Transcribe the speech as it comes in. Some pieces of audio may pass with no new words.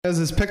As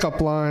his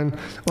pickup line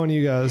on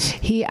you guys.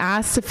 He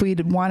asked if we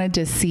wanted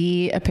to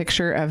see a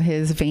picture of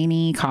his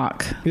veiny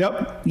cock.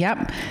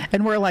 Yep.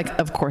 And we're like,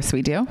 of course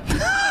we do. 5,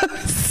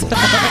 4,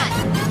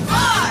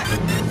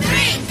 3,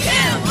 2,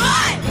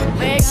 1.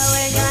 We're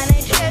going on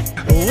a trip.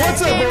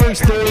 What's up, Orange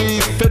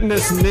Theory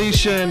Fitness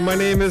Nation? My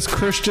name is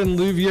Christian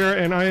Louvier,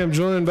 and I am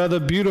joined by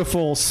the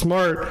beautiful,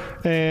 smart,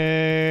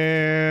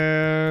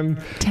 and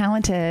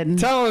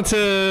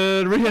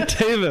talented Rhea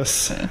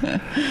Davis.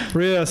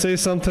 Rhea, say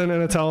something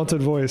in a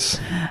talented voice.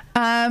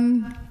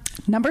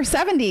 Number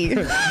 70.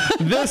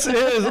 This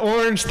is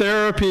Orange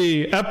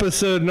Therapy,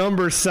 episode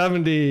number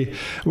 70.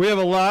 We have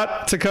a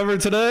lot to cover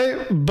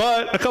today,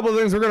 but a couple of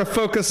things we're going to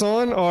focus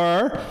on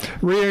are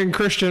Rhea and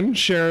Christian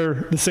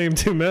share the same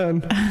two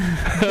men.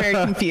 Very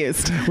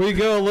confused. We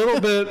go a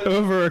little bit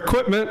over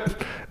equipment.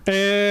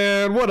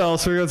 And what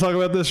else? We're going to talk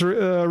about this,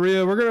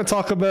 Rhea. We're going to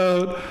talk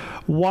about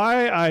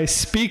why I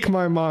speak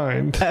my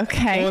mind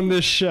on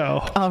this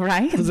show. All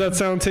right. Does that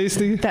sound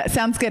tasty? That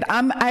sounds good.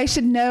 I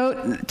should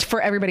note for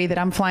everybody that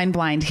I'm flying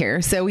blind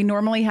here. So we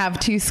normally have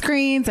two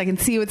screens. I can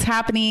see what's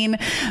happening,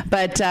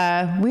 but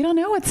we don't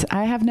know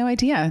I have no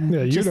idea.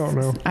 Yeah, you don't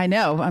know. I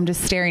know. I'm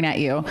just staring at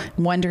you,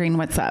 wondering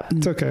what's up.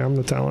 It's okay. I'm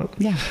the talent.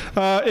 Yeah.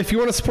 If you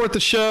want to support the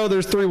show,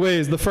 there's three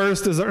ways. The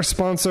first is our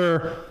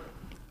sponsor,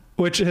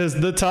 which is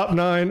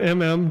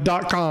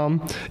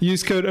thetop9mm.com.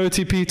 Use code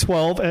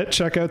OTP12 at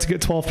checkout to get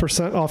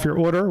 12% off your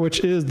order,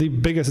 which is the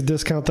biggest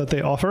discount that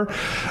they offer.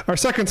 Our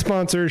second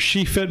sponsor is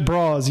SheFit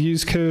Bras.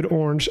 Use code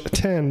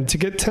ORANGE10 to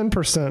get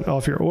 10%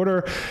 off your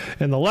order.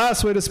 And the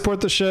last way to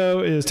support the show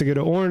is to go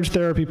to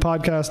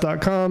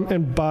orangetherapypodcast.com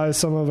and buy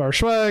some of our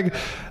swag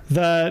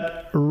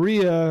that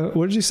Rhea,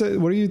 what did you say?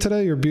 What are you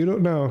today? You're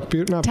beautiful? No,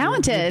 not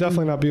talented. You're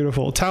definitely not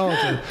beautiful.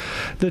 Talented.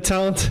 The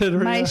talented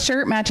Rhea. My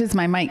shirt matches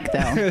my mic,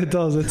 though. It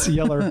does. It's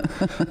yeller.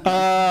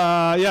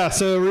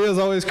 So Rhea's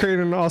always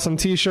creating awesome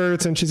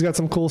t-shirts, and she's got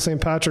some cool St.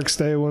 Patrick's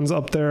Day ones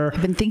up there.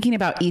 I've been thinking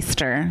about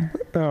Easter.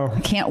 Oh. I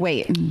can't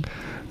wait.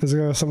 Is it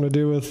going to have something to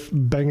do with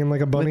banging like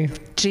a bunny?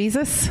 With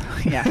Jesus?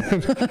 Yeah.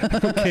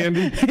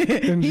 Candy?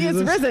 He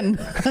is risen.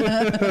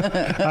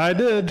 I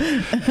did.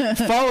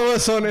 Follow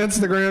us on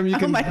Instagram. You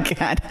can, oh my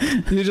God.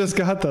 You just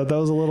got that. That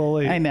was a little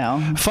late. I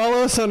know.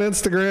 Follow us on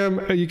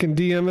Instagram. You can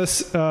DM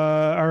us.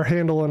 Our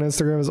handle on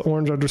Instagram is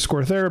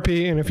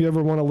orange_therapy. And if you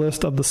ever want a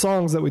list of the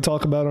songs that we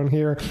talk about on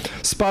here,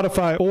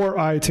 Spotify or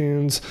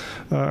iTunes,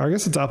 I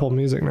guess it's Apple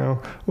Music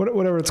now,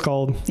 whatever it's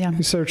called. Yeah.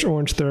 You search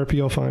Orange Therapy,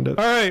 you'll find it.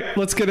 All right,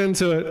 let's get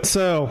into it.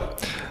 So,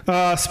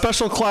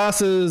 special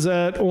classes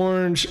at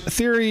Orange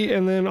Theory,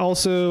 and then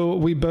also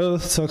we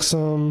both took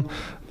some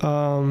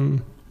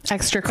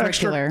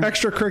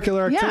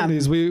extracurricular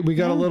activities. We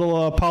got a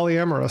little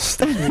polyamorous.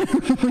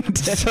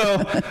 So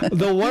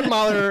the 1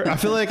 miler, I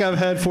feel like I've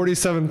had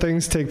 47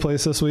 things take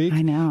place this week.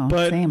 I know.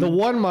 But same. The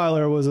 1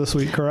 miler was this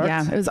week, correct?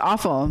 Yeah, it was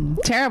awful.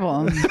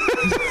 Terrible.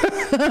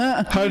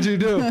 How'd you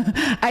do?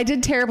 I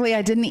did terribly.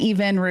 I didn't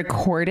even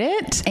record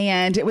it.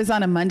 And it was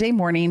on a Monday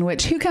morning,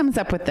 which who comes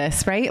up with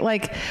this, right?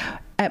 Like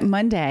at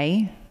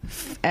Monday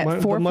at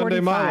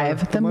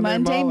 4:45, the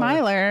Monday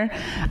miler.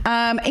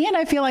 And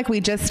I feel like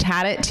we just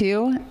had it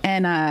too.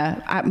 And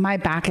my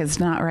back is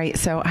not right.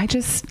 So I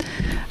just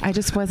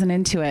wasn't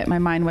into it. My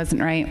mind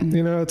wasn't right.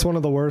 You know, it's one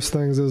of the worst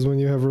things is when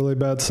you have really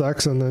bad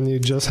sex and then you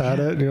just had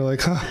it and you're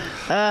like,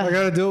 I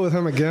got to deal with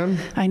him again.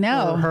 I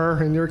know. Or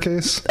her in your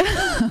case.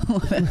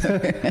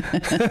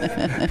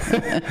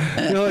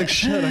 You're like,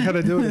 shit, I got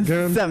to do it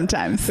again.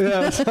 Sometimes.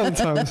 Yeah,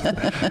 sometimes.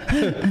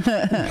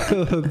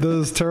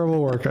 Those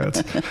terrible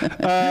workouts.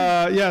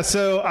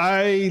 So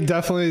I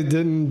definitely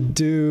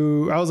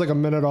I was like a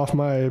minute off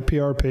my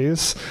PR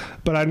pace,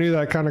 but I knew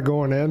that kind of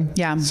going in.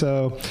 Yeah.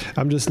 So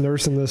I'm just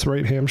nursing this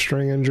right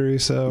hamstring injury.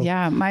 So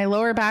yeah, my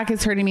lower back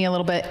is hurting me a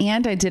little bit,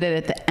 and I did it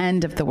at the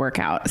end of the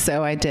workout.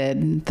 So I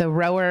did the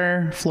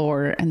rower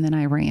floor and then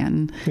I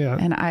ran. Yeah.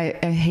 And I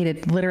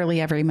hated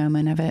literally every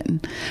moment of it.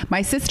 And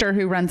my sister,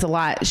 who runs a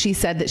lot, she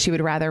said that she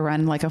would rather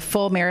run like a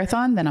full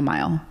marathon than a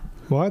mile.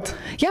 What?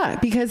 Yeah,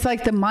 because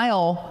like the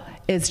mile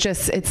is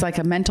just, it's like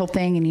a mental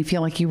thing, and you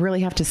feel like you really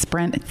have to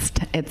sprint.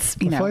 It's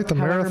I feel like the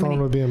marathon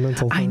would be a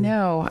mental thing. I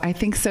know. I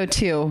think so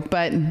too,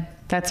 but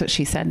that's what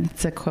she said.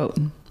 It's a quote.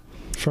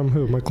 From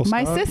who? Michael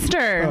Scott? My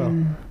sister.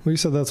 Oh, well, you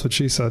said that's what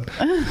she said.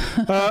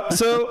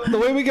 So the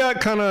way we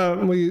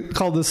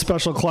called this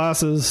special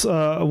classes,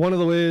 one of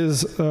the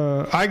ways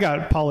I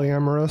got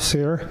polyamorous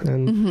here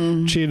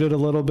and cheated a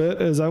little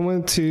bit is I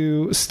went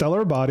to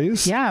Stellar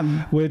Bodies.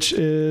 Yeah. Which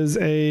is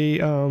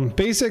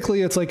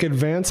basically it's like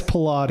advanced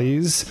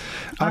Pilates.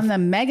 On the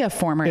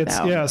Megaformer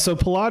though. Yeah. So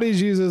Pilates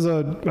uses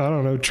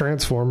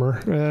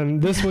transformer,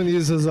 and this one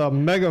uses a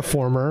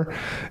Megaformer.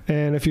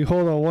 And if you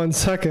hold on 1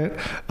 second,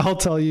 I'll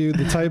tell you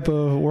the type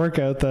of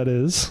workout that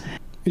is.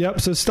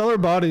 Yep. So Stellar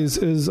Bodies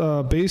is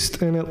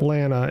based in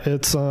Atlanta.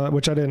 It's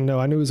which I didn't know.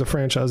 I knew it was a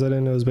franchise. I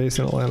didn't know it was based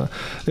in Atlanta.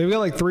 They've got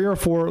like 3 or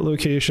 4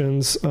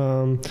 locations.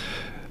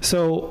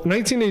 So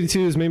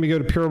 1982 has made me go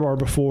to Pure Barre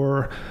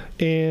before,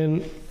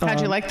 and how'd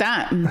you like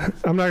that?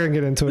 I'm not gonna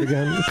get into it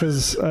again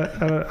because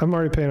I'm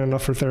already paying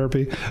enough for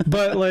therapy.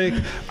 But like,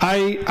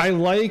 I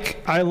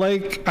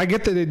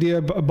get the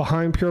idea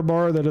behind Pure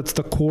Barre that it's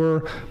the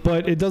core,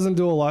 but it doesn't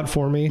do a lot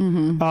for me.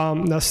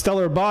 Now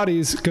Stellar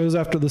Bodies goes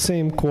after the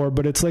same core,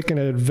 but it's like an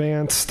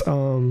advanced.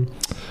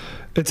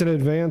 It's an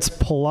advanced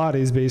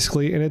Pilates,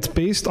 basically, and it's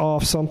based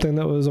off something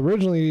that was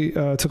originally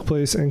took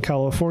place in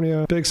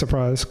California. Big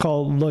surprise,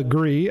 called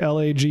Lagree,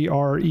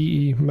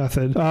 Lagree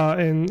method.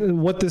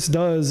 And what this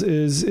does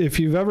is, if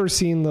you've ever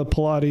seen the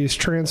Pilates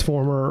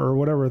transformer or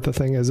whatever the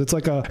thing is, it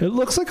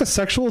looks like a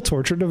sexual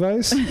torture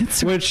device,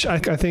 which I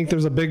think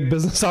there's a big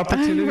business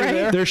opportunity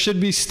there. There should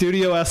be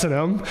Studio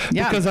S&M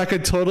because I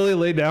could totally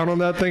lay down on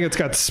that thing. It's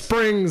got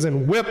springs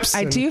and whips.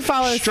 I do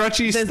follow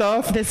stretchy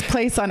stuff. This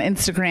place on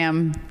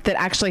Instagram that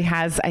actually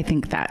has, I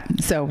think, that.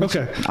 So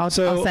I'll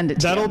send it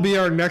to you. That'll be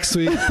our next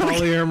week,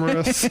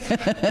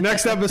 polyamorous.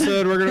 Next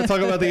episode, we're going to talk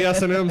about the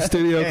S&M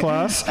studio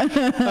class.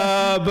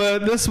 But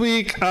this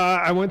week,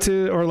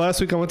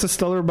 last week, I went to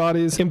Stellar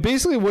Bodies. And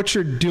basically what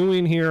you're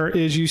doing here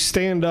is you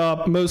stand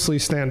up, mostly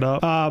stand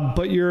up,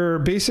 but you're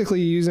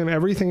basically using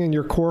everything in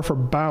your core for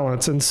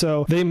balance. And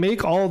so they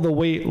make all the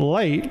weight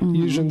light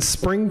using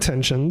spring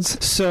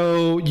tensions,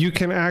 so you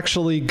can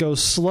actually go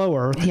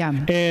slower.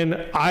 Yeah.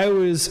 And I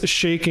was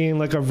shaking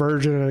like a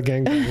virgin in a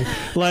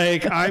gangbang.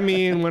 Like, I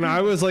mean, when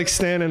I was like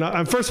standing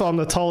up, first of all, I'm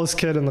the tallest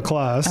kid in the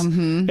class.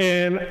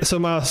 And so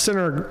my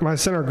center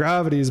of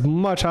gravity is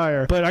much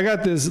higher, but I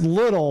got this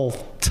little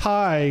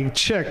Thai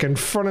chick in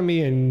front of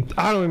me, and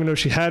I don't even know if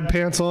she had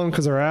pants on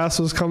because her ass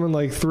was coming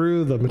like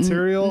through the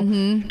material.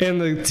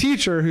 And the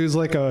teacher, who's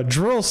like a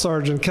drill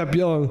sergeant, kept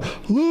yelling,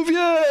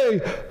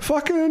 "Louvier,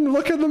 fucking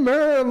look in the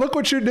mirror and look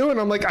what you're doing."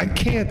 I'm like, I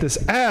can't, this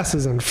ass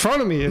is in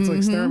front of me. It's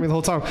like staring at me the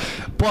whole time.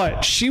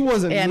 But she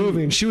wasn't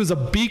moving. She was a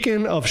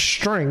beacon of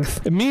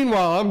strength. And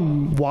meanwhile,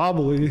 I'm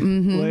wobbly,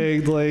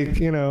 like,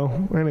 you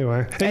know,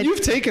 anyway. And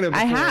you've taken it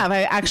before. I have.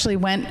 I actually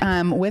went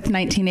with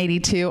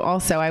 1982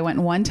 also. I went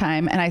one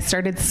time and I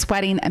started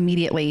sweating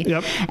immediately.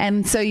 Yep.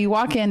 And so you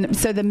walk in.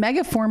 So the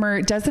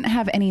Megaformer doesn't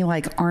have any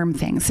like arm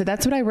things. So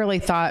that's what I really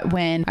thought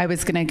when I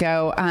was going to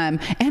go. And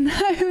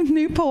I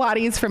knew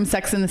Pilates from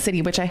Sex and the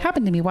City, which I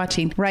happen to be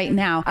watching right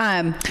now.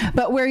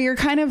 But where you're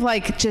kind of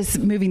like just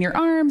moving your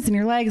arms and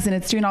your legs and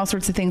it's doing all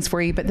sorts of things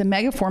for you. But the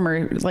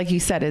Megaformer, like you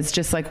said, is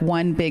just like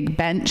one big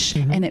bench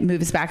and it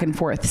moves back and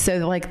forth.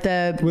 So like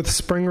with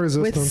spring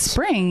resistance. With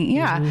spring,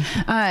 yeah.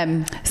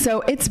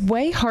 So it's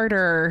way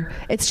harder.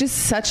 It's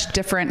just such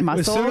different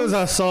muscles. As soon as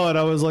I saw it,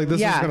 I was like, this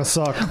is going to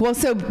suck. Well,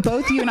 so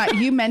both you and I,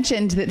 you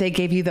mentioned that they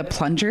gave you the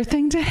plunger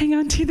thing to hang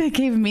on to. They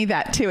gave me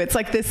that too. It's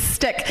like this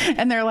stick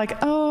and they're like,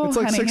 oh, it's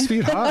like honey. 6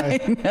 feet high.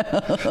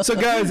 So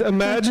guys,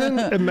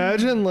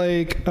 imagine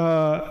like,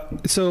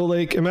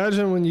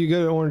 imagine when you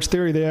go to Orange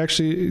Theory, they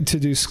actually to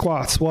do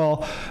squats.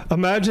 Well,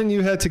 imagine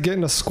you had to get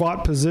in a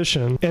squat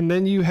position and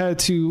then you had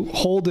to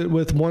hold it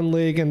with one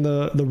leg and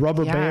the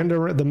rubber band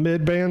or the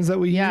mid bands that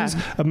we use.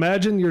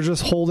 Imagine you're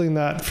just holding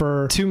that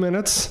for 2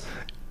 minutes.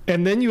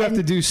 And then you have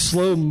to do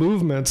slow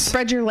movements.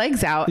 Spread your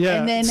legs out. Yeah.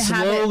 And then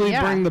slowly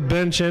bring the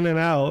bench in and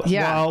out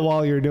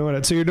while you're doing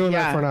it. So you're doing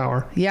that for an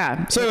hour.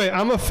 Yeah. So anyway,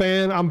 I'm a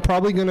fan. I'm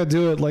probably going to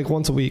do it like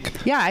once a week.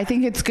 Yeah, I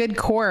think it's good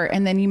core.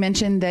 And then you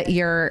mentioned that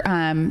your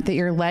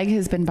leg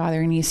has been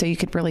bothering you, so you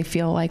could really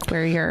feel like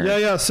where you're.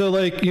 Yeah. So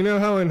like, you know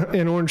how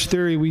in Orange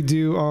Theory we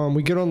do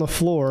we get on the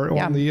floor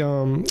on the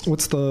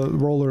what's the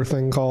roller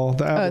thing called?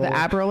 The ab roller. The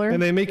ab roller.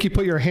 And they make you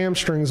put your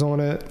hamstrings on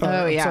it.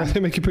 Sorry, they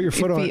make you put your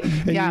foot on it.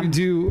 And you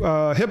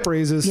do hip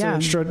raises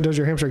so it does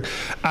your hamstring.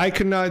 I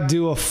could not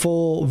do a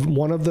full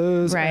one of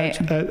those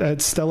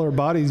at Stellar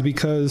Bodies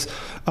because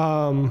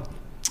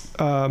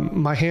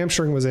my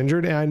hamstring was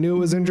injured and I knew it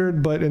was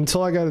injured, but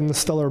until I got in the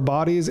Stellar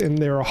Bodies and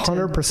they're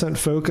 100%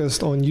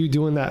 focused on you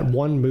doing that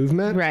one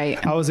movement,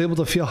 I was able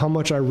to feel how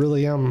much I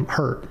really am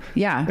hurt.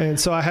 Yeah. And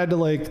so I had to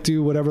like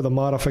do whatever the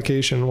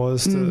modification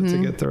was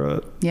to get through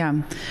it.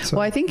 Yeah. So.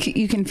 Well, I think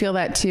you can feel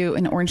that too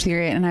in Orange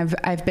Theory. And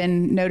I've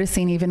been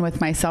noticing even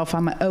with myself,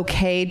 I'm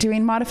okay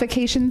doing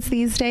modifications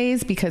these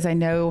days because I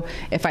know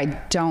if I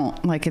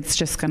don't, like, it's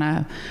just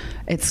gonna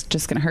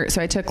hurt.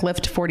 So I took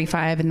lift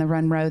 45 in the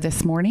run row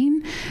this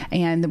morning,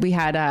 and we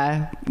had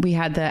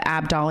the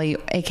ab dolly,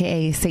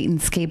 aka Satan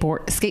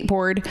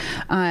skateboard,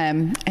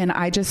 and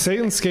I just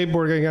Satan's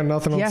skateboard ain't got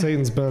nothing on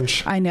Satan's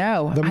bench. I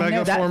know the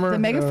Megaformer. The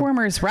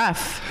Megaformer is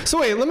rough. So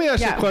wait, let me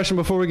ask you a question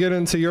before we get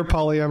into your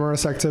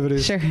polyamorous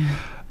activities. Sure.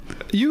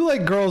 You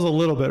like girls a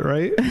little bit,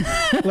 right?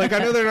 Like, I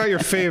know they're not your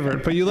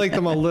favorite, but you like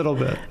them a little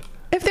bit.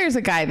 If there's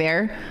a guy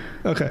there.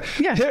 Okay.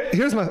 Yeah.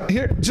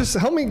 Just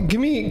help me. Give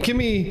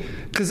me,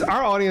 because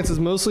our audience is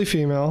mostly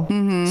female,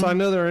 so I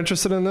know they're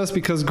interested in this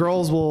because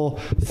girls will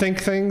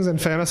think things and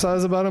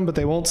fantasize about them, but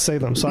they won't say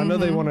them. So I know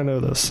they want to know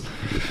this.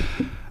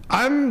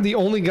 I'm the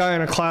only guy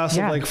in a class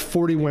of like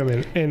 40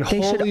 women, and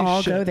they should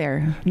all go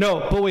there.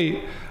 No, but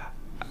wait.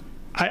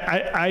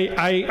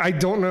 I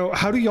don't know.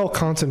 How do y'all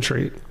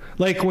concentrate?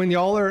 Like when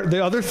y'all are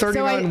the other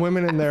 39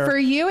 women in there. For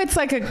you, it's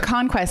like a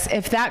conquest.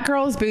 If that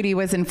girl's booty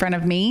was in front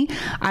of me,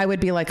 I would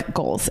be like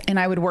goals, and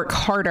I would work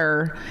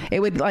harder. It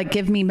would like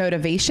give me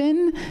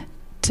motivation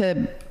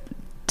to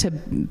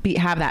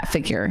have that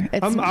figure.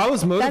 I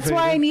was motivated. That's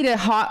why I need a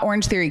hot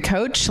Orange Theory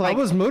coach. Like, I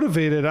was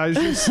motivated. I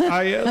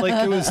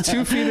like it was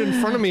 2 feet in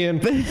front of me, and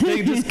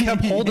they just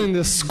kept holding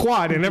this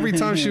squat. And every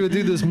time she would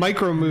do this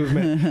micro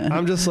movement,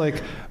 I'm just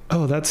like,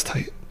 oh, that's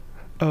tight.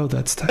 Oh,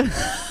 that's tight.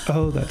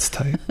 Oh, that's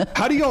tight.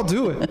 How do y'all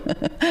do it?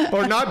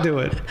 Or not do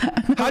it?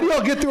 How do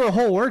y'all get through a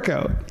whole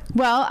workout?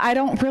 Well, I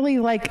don't really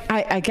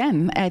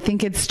I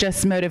think it's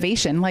just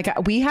motivation.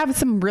 Like we have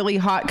some really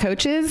hot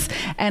coaches,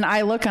 and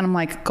I look and I'm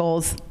like,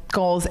 goals.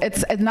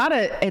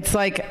 It's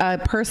like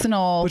a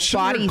personal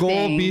body your goal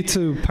thing. Be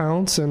to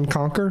pounce and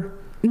conquer?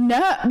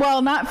 No,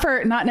 well,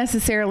 not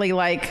necessarily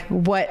like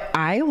what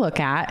I look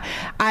at.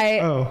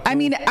 I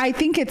mean, I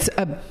think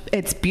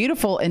it's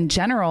beautiful in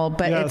general,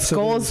 but it's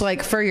goals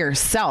like for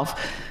yourself.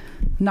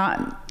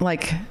 Not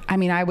like, I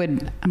mean, I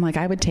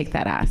would take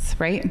that ass,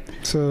 right?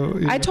 So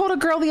yeah. I told a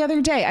girl the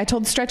other day, I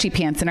told Stretchy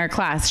Pants in our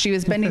class, she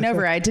was bending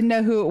over. I didn't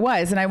know who it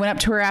was. And I went up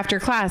to her after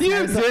class.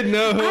 You did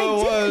know who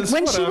it was.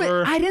 When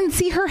I didn't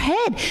see her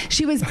head.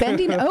 She was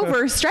bending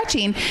over,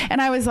 stretching. And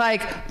I was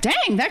like,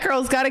 dang, that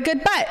girl's got a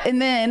good butt.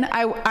 And then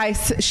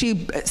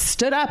she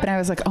stood up and I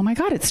was like, oh my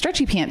God, it's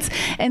Stretchy Pants.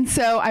 And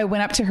so I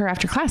went up to her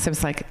after class. I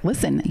was like,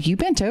 listen, you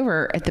bent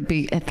over at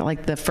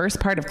the first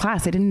part of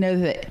class. I didn't know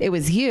that it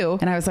was you.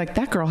 And I was like,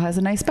 that girl has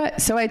a nice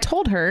butt. So I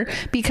told her,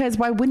 because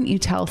why wouldn't you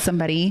tell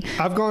somebody?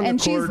 I've gone and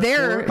to she's court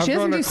there. She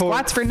doesn't do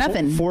squats for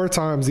nothing. 4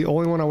 times. The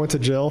only one I went to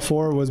jail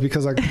for was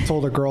because I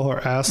told a girl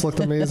her ass looked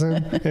amazing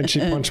and she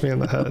punched me in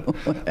the head.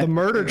 The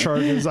murder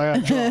charges I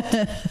got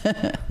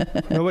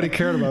dropped. Nobody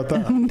cared about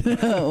that.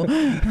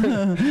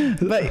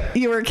 No. But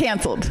you were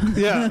canceled.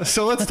 Yeah.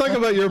 So let's talk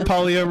about your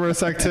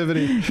polyamorous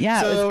activity.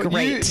 Yeah, so it was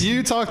great.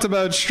 You talked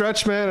about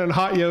Stretch Man and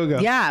hot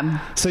yoga. Yeah.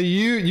 So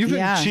you've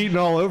been cheating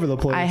all over the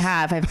place. I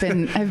have. I've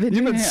been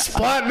You've been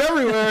splatting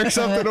everywhere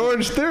except in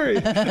Orange Theory.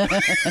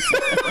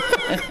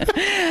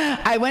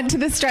 I went to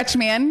the Stretch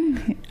Man.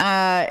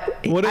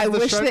 What is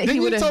the Stretch?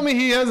 Didn't you tell me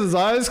he has his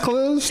eyes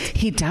closed?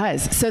 He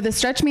does. So the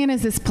Stretch Man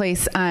is this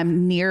place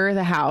near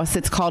the house.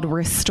 It's called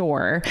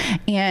Restore,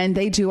 and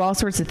they do all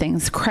sorts of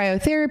things: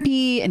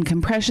 cryotherapy and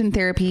compression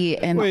therapy.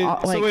 And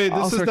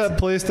this is that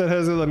place that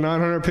has a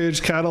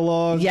 900-page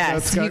catalog.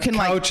 Yes, that's got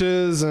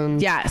couches and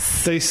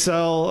yes, they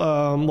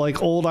sell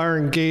like old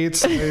iron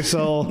gates. They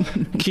sell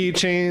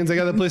keychains. They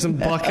got a place in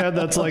Buckhead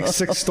that's like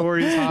 6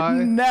 stories high.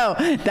 No,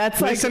 that's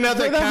they like send out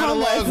that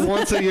catalog homeless.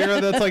 once a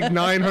year. That's like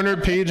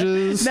 900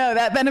 pages. No,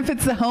 that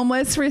benefits the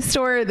homeless.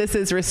 Restore. This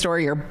is Restore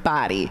Your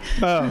Body.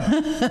 Oh,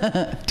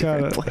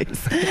 got it.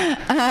 Place.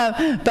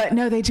 But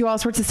no, they do all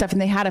sorts of stuff,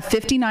 and they had a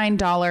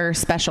 $59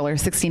 special or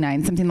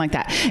 $69, something like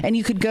that, and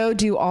you could go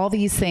do all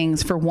these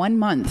things for 1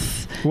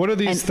 month. What are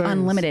these things?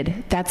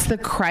 Unlimited. That's the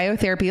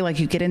cryotherapy. Like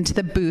you get into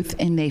the booth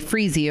and they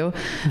freeze you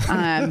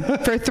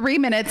for 3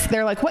 minutes.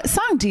 They're like, "What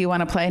song do you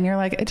want to play?" And you're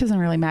like, "It doesn't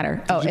really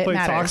matter." Did you play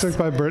Toxic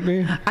by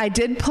Britney? I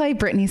did play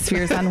Britney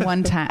Spears on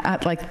one time,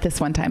 like this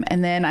one time,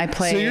 and then I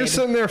played. So you're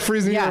sitting there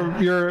freezing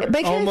your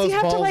because almost you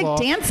have to like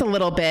off. Dance a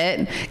little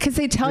bit because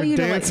they tell you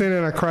to dancing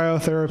in a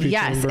cryotherapy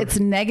chamber. It's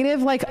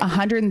negative like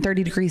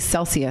 130 degrees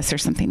Celsius or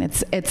something.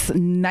 It's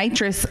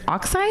nitrous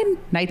oxide.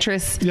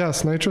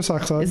 Yes, nitrous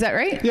oxide. Is that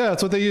right? Yeah,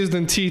 it's what they used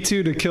in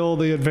T2 to kill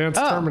the advanced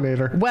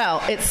Terminator.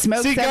 Well, it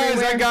smokes. See, guys,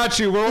 everywhere. I got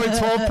you. We're only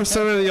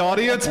 12% of the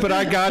audience, but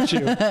I got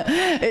you.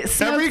 It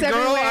smokes Every girl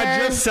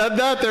everywhere. I just said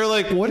that, they're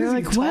like, "What is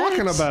he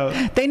talking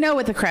about?" They know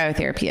what the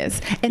cryotherapy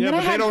is, and then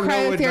but they don't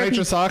know what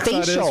nitrous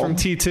oxide is from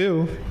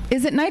T2.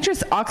 Is it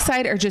nitrous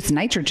oxide or just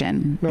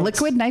nitrogen? No,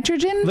 liquid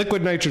nitrogen?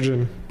 Liquid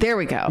nitrogen. There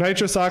we go.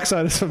 Nitrous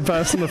oxide is from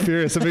Fast and the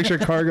Furious. It makes your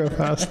car go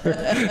faster.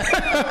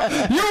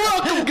 You're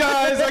welcome,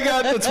 guys. I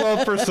got the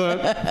 12%.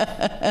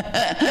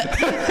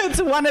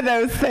 It's one of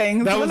those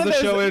things. That was the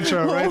show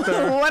intro right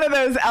there. One of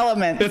those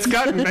elements. It's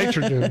got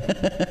nitrogen.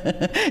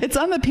 It's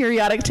on the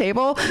periodic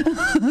table.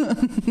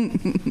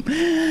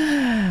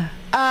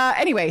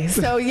 Anyway,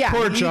 so yeah.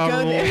 Poor Ja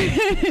Rule.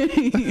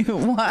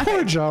 Why?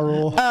 Poor Ja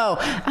Rule. Oh,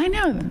 I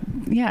know.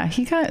 Yeah,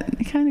 he kind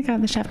of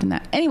got the shaft in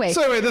that. Anyway.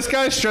 So anyway, this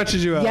guy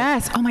stretches you out.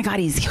 Yes. Oh my God,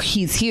 he's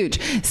huge.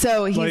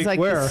 So he's like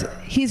where?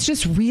 He's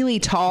just really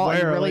tall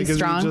and really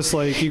strong. Just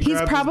like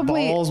he's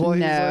probably his balls while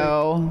he's like,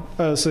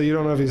 oh, so you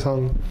don't know if he's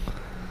hung.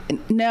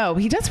 No,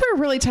 he does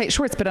wear really tight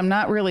shorts, but I'm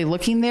not really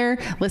looking there.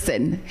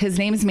 Listen, his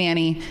name's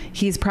Manny.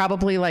 He's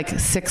probably like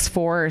 6'4"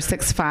 or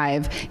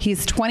 6'5".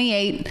 He's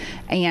 28,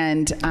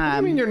 and what do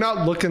you mean you're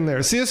not looking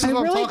there? See, this is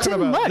what I'm talking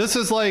about. Look. This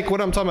is like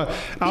what I'm talking about.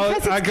 Because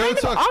it's kind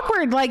of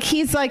awkward. Like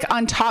he's like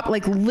on top,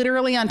 like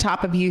literally on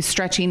top of you,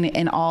 stretching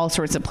in all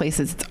sorts of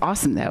places. It's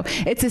awesome though.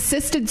 It's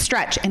assisted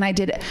stretch, and I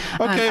did.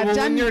 Okay, well,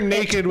 when you're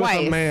naked with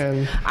a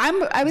man,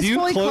 I was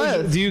fully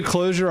clothed. Do you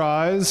close your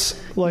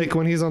eyes like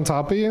when he's on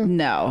top of you?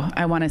 No,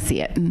 I want to see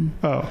it.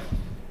 Oh,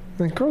 I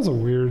think girls are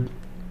weird.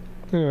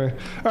 Anyway,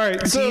 all right.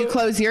 Do you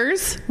close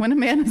yours when a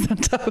man is on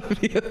top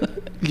of you?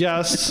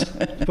 Yes,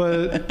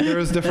 but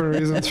there's different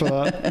reasons for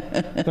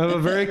that. I have a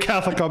very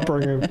Catholic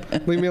upbringing.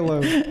 Leave me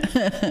alone.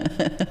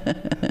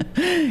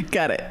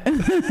 Got it.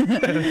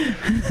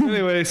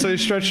 Anyway, so you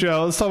stretch you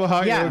out. Let's talk about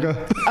hot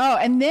yoga. Oh,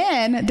 and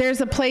then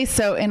there's a place.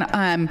 So in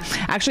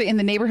actually in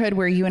the neighborhood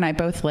where you and I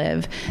both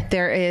live,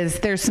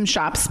 there's some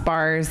shops,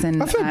 bars,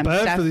 and I feel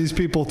bad stuff. for these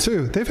people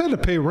too. They've had to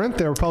pay rent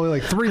there probably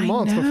like 3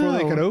 months before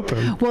they could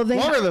open. Well,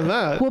 longer than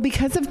that. Well,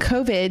 because of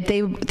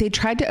COVID, they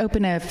tried to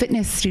open a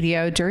fitness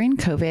studio during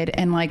COVID,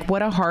 and like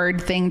what a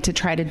hard thing to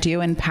try to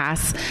do and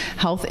pass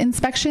health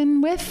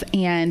inspection with.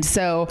 And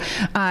so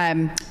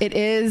it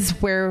is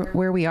where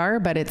we are,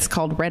 but it's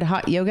called Red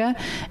Hot Yoga.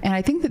 And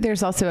I think that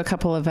there's also a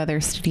couple of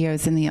other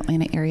studios in the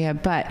Atlanta area,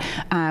 but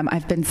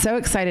I've been so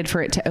excited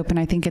for it to open.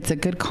 I think it's a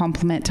good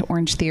complement to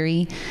Orange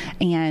Theory.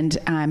 And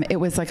it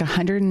was like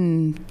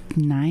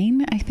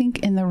 109, I think,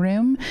 in the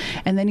room.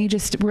 And then you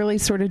just really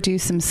sort of do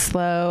some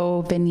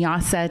slow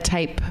vinyasa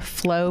type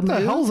flow moves. What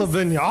the hell's a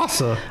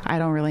vinyasa? I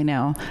don't really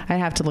know. I'd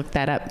have to look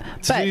that up.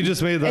 So you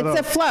just made that up?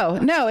 It's a flow.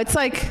 No, it's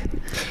like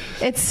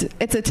it's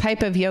a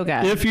type of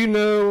yoga. If you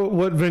know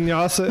what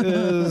vinyasa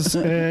is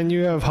and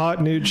you have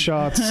hot nude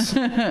shots,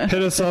 hit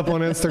us up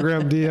on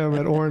Instagram DM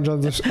at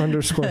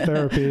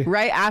orange_therapy.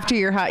 Right after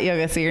your hot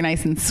yoga, so you're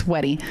nice and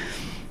sweaty.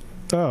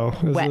 Oh,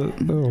 wet.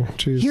 Oh,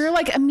 jeez. You're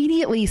like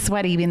immediately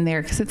sweaty in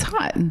there because it's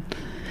hot.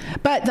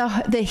 But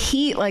the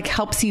heat like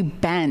helps you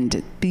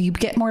bend. You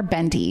get more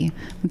bendy.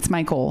 That's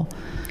my goal.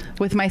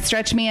 With my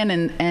stretch man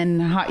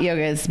and hot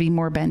yoga is to be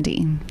more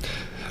bendy.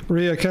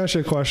 Rhea, can I ask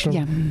you a question?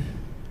 Yeah.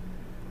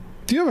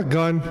 Do you have a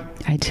gun?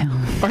 I do.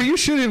 Are you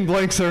shooting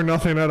blanks or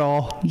nothing at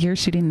all? You're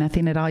shooting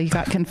nothing at all. You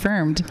got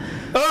confirmed.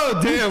 Oh,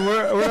 damn.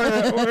 We're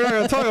not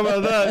going to talk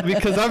about that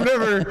because I'm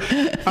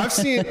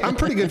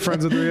pretty good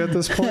friends with Rhea at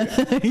this point.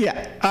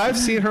 Yeah. I've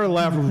seen her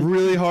laugh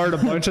really hard a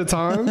bunch of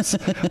times.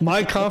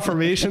 My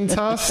confirmation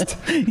test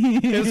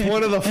is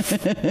one of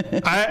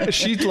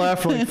she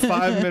laughed for like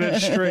 5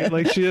 minutes straight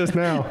like she is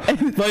now.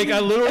 Like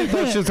I literally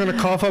thought she was going to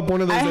cough up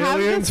one of those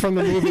aliens from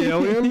the movie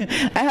Alien.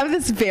 I have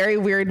this very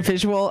weird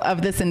visual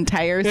of this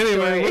entire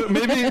Anyway,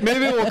 story. maybe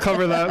we'll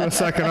cover that in a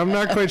second. I'm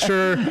not quite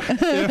sure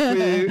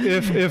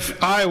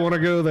if I want to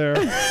go there.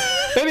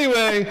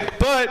 Anyway,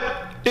 but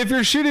if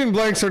you're shooting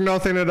blanks or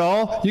nothing at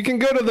all, you can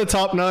go to the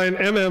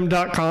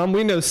top9mm.com.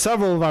 We know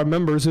several of our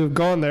members who have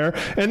gone there,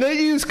 and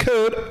they use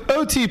code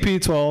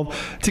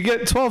OTP12 to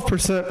get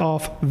 12%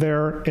 off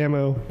their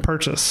ammo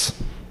purchase.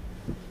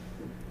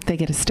 They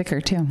get a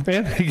sticker too.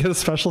 And they get a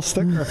special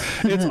sticker.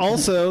 It's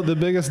also the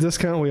biggest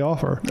discount we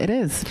offer. It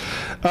is.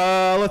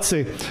 Let's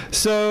see.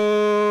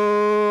 So,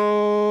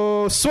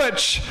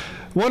 Switch.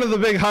 One of the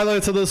big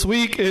highlights of this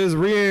week is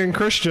Rhea and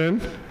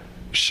Christian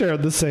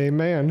shared the same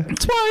man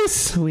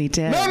twice. We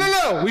did.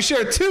 No. We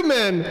shared 2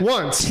 men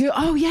once.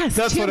 Oh, yes.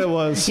 That's what it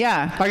was.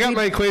 Yeah. I got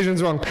my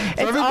equations wrong. For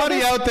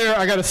everybody out there,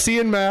 I got a C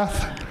in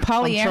math.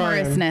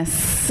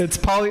 Polyamorousness. It's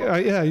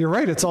yeah, you're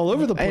right. It's all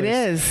over the place. It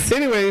is.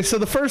 Anyway, so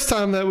the first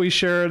time that we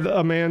shared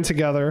a man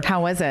together.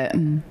 How was it?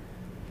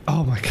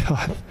 Oh, my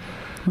God.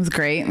 It was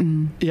great.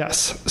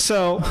 Yes.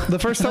 So the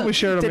first time we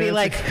shared a man. Did he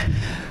like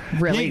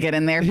really get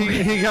in there?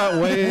 He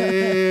got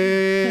way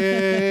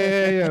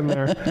in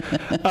there.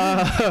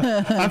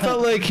 I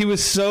felt like he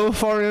was so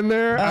far in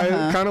there.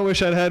 I kind of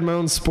wish I'd had my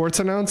own sports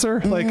announcer,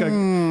 like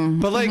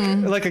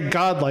a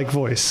godlike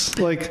voice,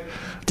 like.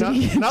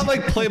 Not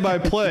like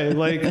play-by-play.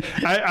 Like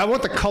I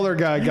want the color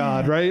guy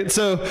God, right?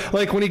 So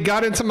like when he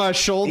got into my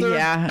shoulder.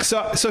 Yeah.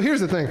 So here's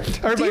the thing.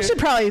 You should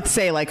probably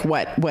say like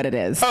what it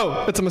is.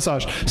 Oh, it's a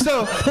massage.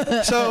 So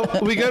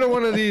we go to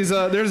one of these.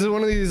 There's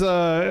one of these.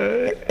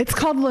 It's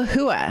called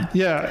Lahua.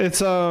 Yeah,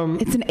 it's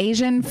an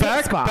Asian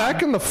fit spa.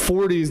 Back in the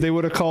 40s, they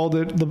would have called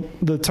it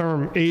the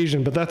term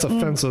Asian, but that's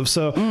offensive.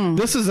 So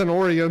this is an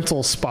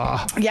Oriental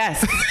spa.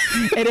 Yes,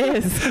 it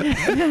is,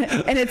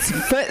 and it's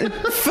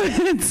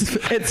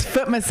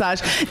foot massage.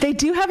 They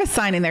do have a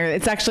sign in there.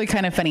 It's actually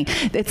kind of funny.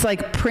 It's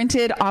like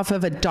printed off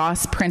of a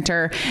DOS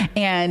printer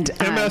and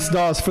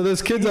MS-DOS. For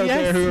those kids out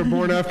there who were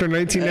born after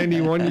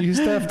 1991, you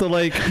used to have to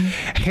like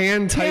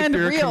hand type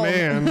your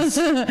commands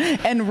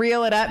and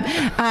reel it up.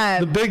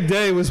 The big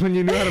day was when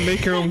you knew how to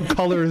make your own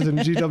colors in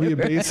GW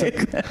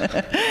Basic.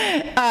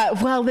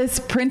 Well, this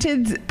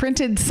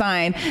printed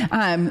sign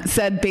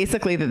said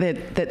basically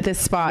that this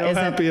spa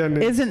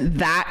isn't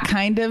that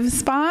kind of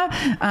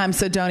spa.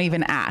 So don't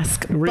even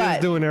ask. Rhea's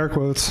doing air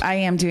quotes. I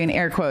am doing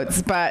air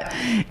quotes, but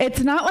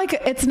it's not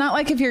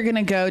like if you're going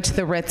to go to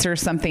the Ritz or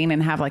something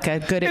and have like a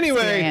good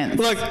experience.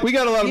 Look, we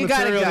got a lot of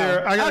material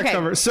here. I got to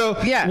cover. So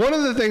one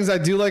of the things I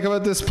do like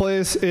about this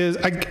place is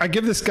I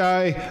give this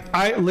guy,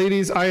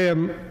 ladies, I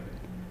am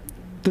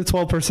the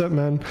 12%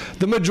 men.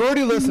 The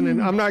majority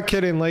listening, I'm not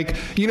kidding. Like,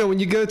 you know, when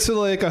you go to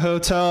like a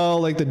hotel,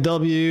 like the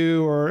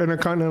W or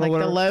Intercontinental, like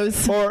whatever, the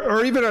Lowe's,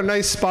 or even a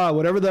nice spa,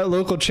 whatever that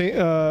local chain,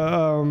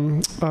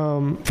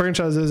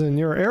 franchise is in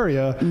your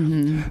area,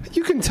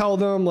 you can tell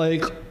them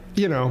like,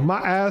 you know, my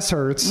ass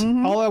hurts.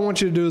 All I want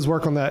you to do is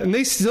work on that. And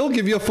they still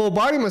give you a full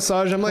body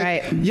massage. I'm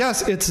like,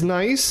 yes, it's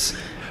nice,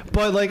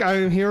 But like,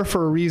 I'm here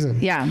for a reason.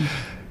 Yeah.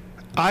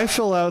 I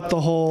fill out the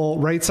whole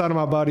right side of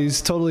my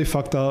body's totally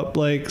fucked up.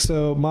 Like,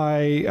 so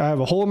I have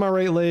a hole in my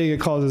right leg.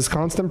 It causes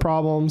constant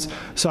problems.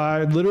 So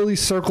I literally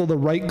circle the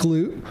right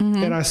glute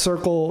and I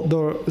circle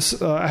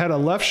I had a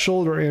left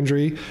shoulder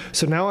injury.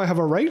 So now I have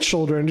a right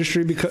shoulder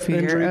injury because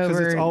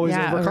it's always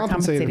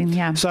overcompensating.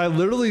 Yeah. So I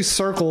literally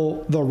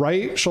circle the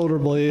right shoulder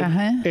blade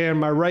and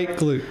my right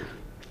glute.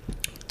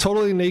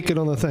 Totally naked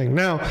on the thing.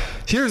 Now,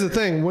 here's the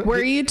thing.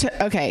 Were you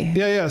okay?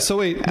 Yeah. So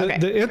wait,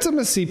 the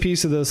intimacy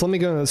piece of this. Let me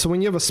go into this. So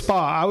when you have a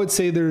spa, I would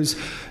say there's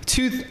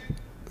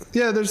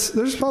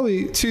there's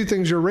probably two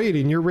things you're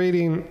rating. You're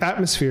rating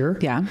atmosphere.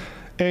 Yeah.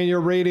 And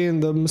you're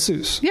rating the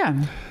masseuse.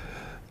 Yeah.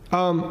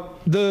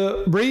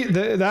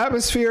 The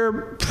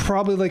atmosphere,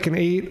 probably like an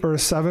 8 or a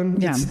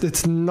 7. Yeah.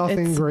 It's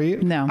nothing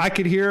great. No. I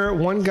could hear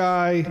one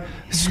guy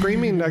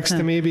screaming next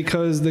to me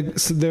because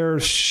they're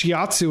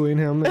shiatsuing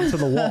him into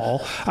the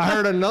wall. I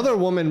heard another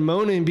woman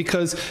moaning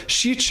because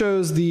she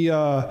chose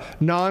the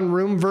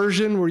non-room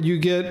version where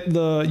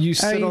you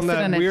sit on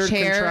that weird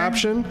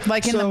contraption.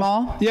 Like in the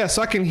mall? Yeah,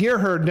 so I can hear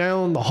her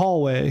down the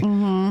hallway.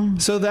 Mm-hmm.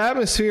 So the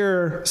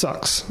atmosphere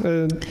sucks.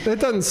 It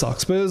doesn't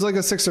suck, but it was like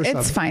a 6 or 7.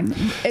 It's fine.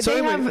 So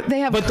they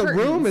have but curtains.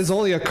 The room is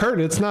only a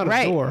curtain. It's not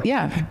a door.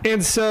 Yeah.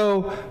 And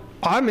so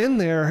I'm in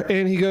there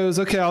and he goes,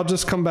 okay, I'll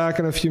just come back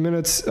in a few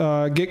minutes,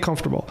 get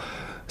comfortable.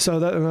 So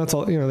that's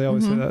all, they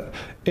always say that.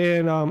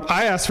 And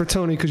I asked for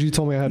Tony because you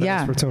told me I had to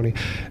ask for Tony.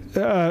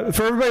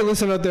 For everybody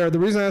listening out there, the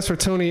reason I asked for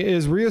Tony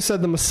is Rhea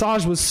said the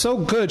massage was so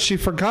good she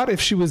forgot if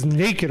she was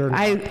naked or not.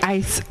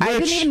 I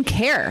didn't even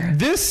care.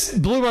 This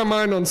blew my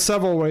mind on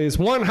several ways.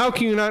 One, how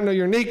can you not know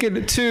you're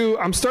naked? Two,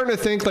 I'm starting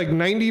to think like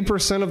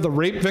 90% of the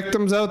rape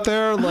victims out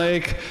there,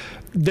 like...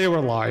 They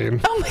were lying.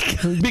 Oh my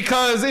God.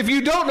 Because if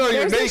you don't know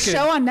you're naked. There's a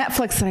show on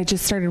Netflix that I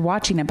just started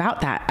watching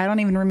about that. I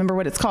don't even remember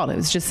what it's called. It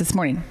was just this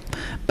morning.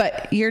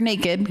 But you're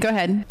naked. Go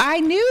ahead.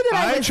 I knew that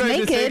I was naked. I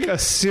tried to take a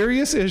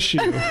serious issue.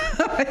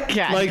 Oh my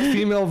God. Like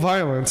female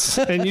violence.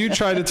 And you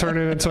tried to turn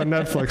it into a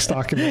Netflix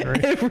documentary.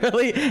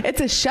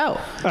 It's a show.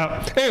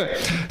 Anyway,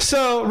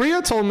 so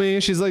Rhea told me,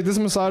 she's like, this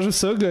massage was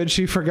so good.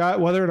 She forgot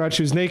whether or not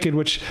she was naked,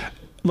 which...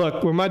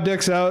 Look, when my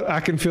dick's out, I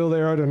can feel the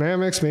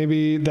aerodynamics.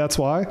 Maybe that's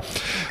why.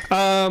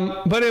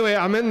 But anyway,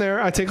 I'm in there.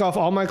 I take off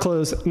all my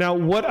clothes. Now,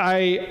 what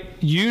I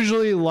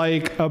usually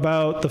like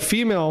about the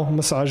female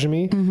massaging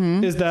me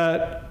is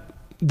that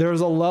there's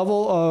a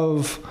level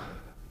of...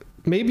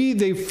 Maybe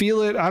they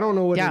feel it. I don't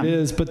know what it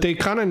is, but they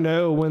kind of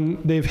know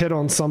when they've hit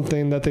on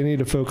something that they need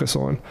to focus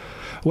on.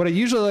 What I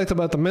usually liked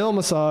about the male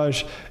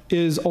massage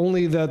is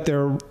only that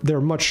they're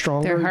much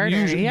stronger. They're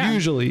harder,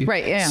 usually.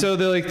 Right, yeah. So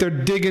they're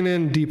digging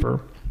in deeper.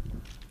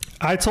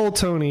 I told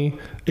Tony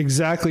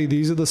exactly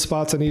these are the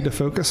spots I need to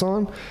focus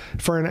on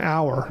for an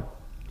hour.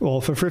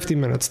 Well, for 50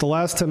 minutes. The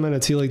last 10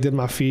 minutes, he did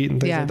my feet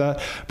and things like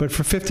that. But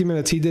for 50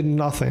 minutes, he did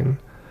nothing.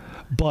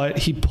 But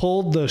he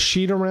pulled the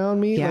sheet around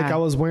me like I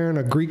was wearing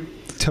a Greek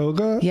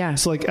toga. Yeah.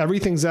 So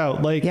everything's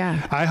out.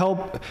 I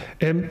help.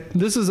 And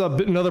this is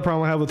another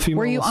problem I have with female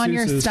Were you on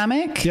your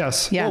stomach?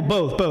 Yes. Yeah.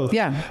 Well, both.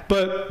 Yeah.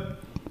 But...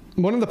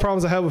 One of the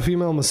problems I have with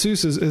female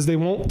masseuses is they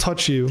won't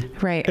touch you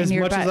as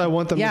much as I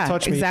want them to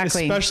touch me.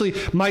 Exactly. Especially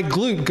my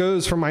glute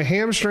goes from my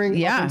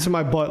hamstring up into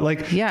my butt. I'm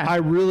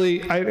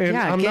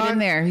get in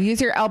there.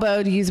 Use your elbow,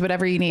 use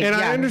whatever you need. And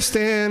I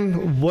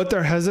understand what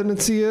their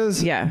hesitancy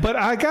is. Yeah. But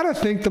I gotta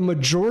think the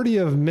majority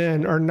of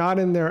men are not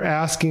in there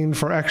asking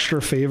for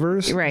extra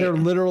favors. Right. They're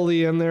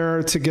literally in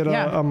there to get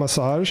a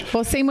massage.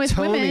 Well, same with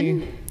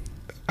women.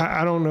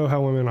 I don't know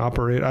how women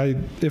operate.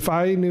 If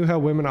I knew how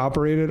women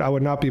operated, I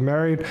would not be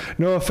married.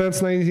 No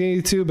offense,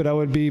 1982, but I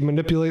would be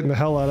manipulating the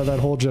hell out of that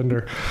whole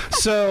gender.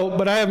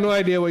 But I have no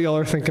idea what y'all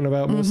are thinking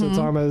about most of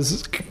the time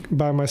as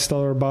by my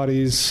stellar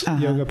body's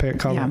yoga pant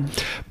cover. Yeah.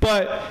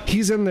 But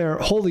he's in there.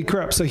 Holy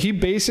crap. So he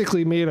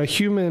basically made a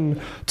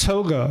human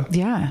toga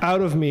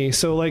out of me.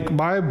 So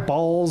my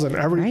balls and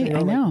everything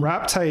are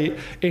wrapped tight.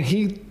 And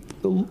he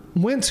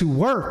went to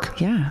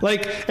work. Yeah.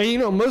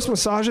 Most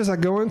massages I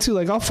go into,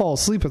 I'll fall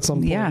asleep at some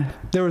point. Yeah.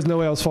 There was no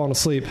way I was falling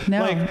asleep.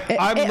 No. It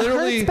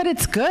hurts, but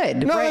it's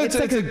good. No, right? it's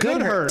a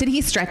good hurt. Did he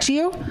stretch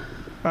you?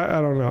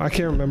 I don't know. I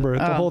can't remember it.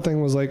 The whole thing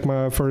was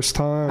my first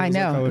time. I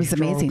know. It was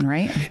amazing,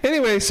 right?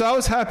 Anyway, so I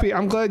was happy.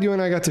 I'm glad you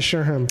and I got to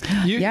share him.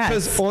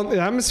 Because the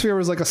atmosphere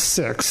was a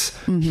 6.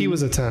 He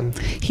was a 10.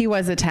 He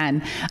was a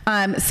 10.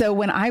 So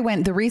when I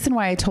went, the reason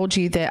why I told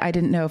you that I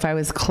didn't know if I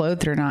was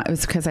clothed or not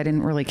was because I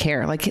didn't really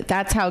care.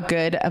 That's how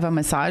good of a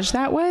massage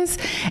that was.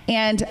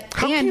 And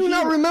how can you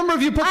not remember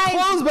if you put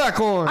clothes back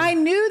on? I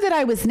knew that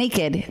I was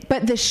naked,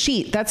 but the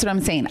sheet, that's what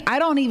I'm saying. I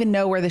don't even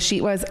know where the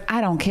sheet was.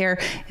 I don't care.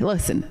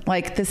 Listen,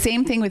 the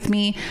same thing with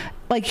me,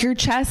 your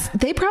chest,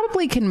 they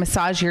probably can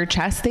massage your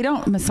chest. They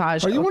don't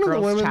massage. Are you one of the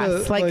women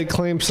that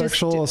claimed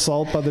sexual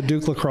assault by the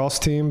Duke lacrosse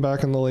team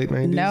back in the late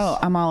 90s? No,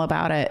 I'm all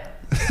about it.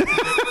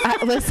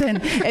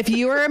 Listen, if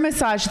you were a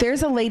massage,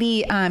 there's a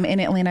lady in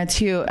Atlanta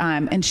too,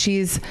 and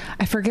she's,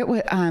 I forget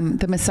what,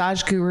 the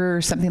massage guru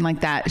or something like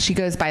that. She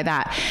goes by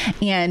that,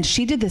 and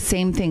she did the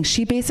same thing.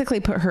 She basically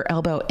put her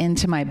elbow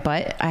into my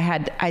butt.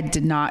 I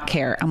did not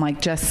care. I'm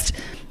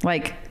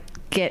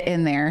get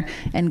in there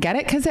and get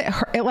it because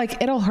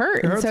it'll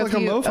hurt. It hurts like a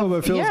mofo, but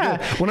it feels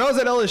good. When I was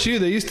at LSU,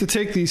 they used to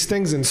take these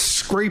things and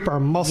scrape our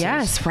muscles.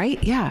 Yes,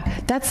 right.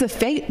 Yeah, that's the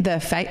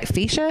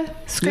fascia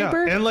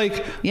scraper. Yeah, and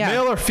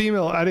male or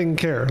female, I didn't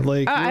care.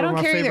 I don't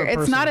care either.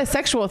 It's not a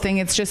sexual thing.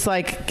 It's just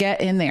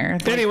get in there.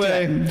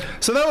 Anyway,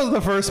 so that was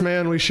the first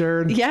man we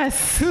shared.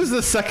 Yes. Who's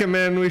the second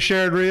man we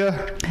shared,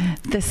 Rhea?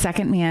 The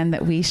second man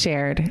that we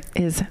shared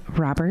is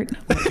Robert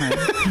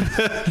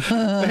Whitmer.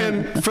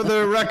 And for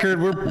the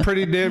record, we're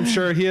pretty damn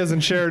sure he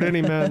hasn't shared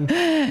any men.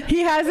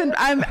 He hasn't.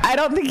 I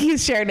don't think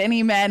he's shared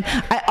any men.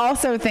 I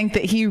also think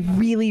that he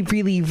really,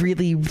 really,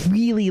 really,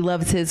 really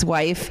loves his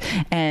wife.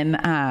 And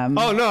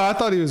oh no, I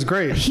thought he was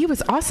great. He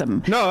was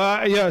awesome.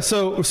 No, yeah.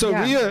 So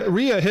yeah.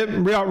 Rhea hit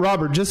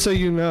Robert. Just so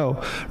you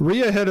know,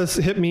 Rhea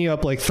hit me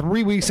up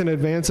 3 weeks in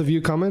advance of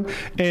you coming,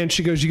 and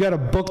she goes, "You got to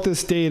book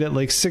this date at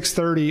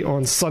 6:30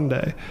 on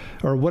Sunday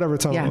or whatever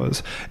time it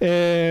was."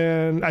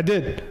 And I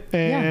did,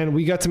 and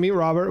we got to meet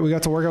Robert. We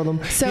got to work out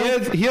with him. So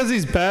he has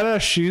these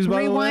badass shoes. By the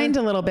way, rewind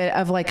a little bit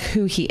of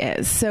who he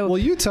is. So well,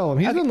 you tell him.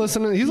 He's been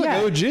listening. He's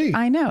OG.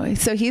 I know.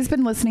 So he's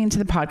been listening to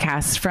the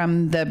podcast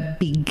from the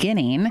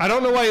beginning. I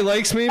don't know why he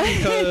likes me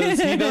because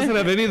he doesn't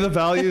have any of the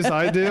values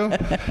I do,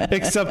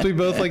 except we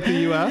both like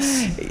the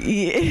U.S.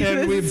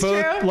 and we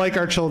both like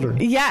our children.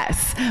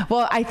 Yes.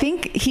 Well, I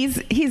think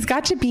he's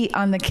got to be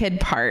on the kid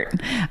part.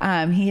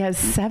 He has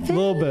 7. A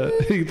little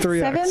bit.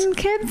 7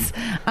 kids.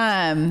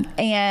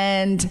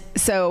 And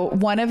so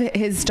one of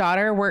his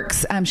daughter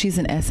works. She's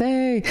an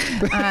SA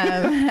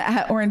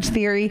at Orange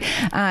Theory.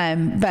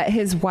 But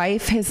his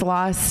wife has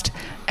lost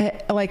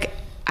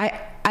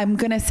I'm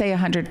going to say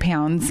 100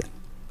 pounds.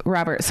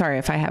 Robert, sorry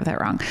if I have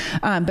that wrong.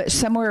 But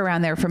somewhere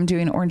around there from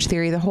doing Orange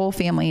Theory, the whole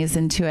family is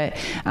into it.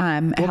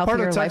 Healthier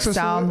part of Texas,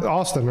 lifestyle.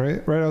 Austin,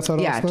 right? Right outside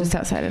of Austin? Yeah, just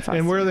outside of Austin.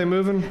 And where are they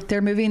moving?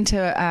 They're moving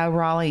to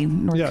Raleigh,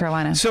 North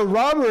Carolina. So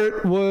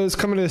Robert was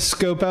coming to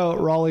scope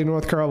out Raleigh,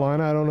 North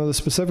Carolina. I don't know the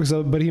specifics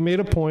of it, but he made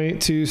a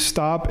point to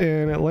stop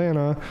in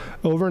Atlanta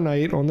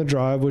overnight on the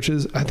drive, which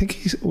is, I think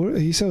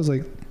he said it was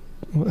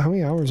how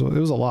many hours was it? It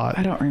was a lot.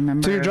 I don't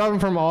remember. So you're driving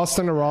from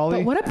Austin to Raleigh.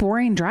 But what a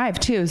boring drive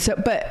too.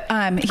 So, but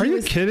are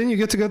you kidding? You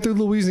get to go through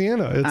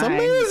Louisiana. It's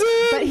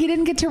amazing. But he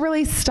didn't get to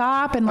really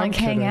stop and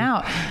hang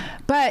out.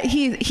 But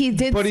he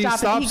did. But he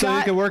stopped so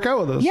he could work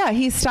out with us. Yeah,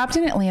 he stopped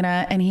in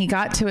Atlanta and he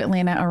got to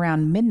Atlanta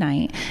around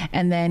midnight,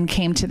 and then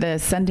came to the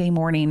Sunday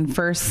morning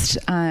first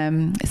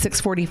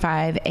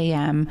 6:45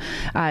 a.m.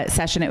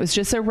 Session. It was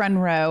just a run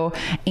row,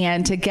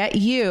 and to get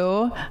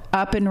you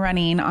up and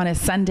running on a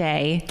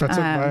Sunday. That's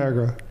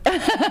Viagra.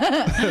 Just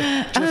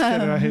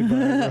kidding. I hate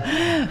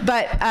Viagra.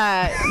 But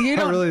you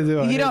don't. I really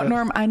do. You don't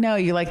I know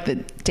you like the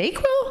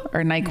Dayquil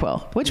or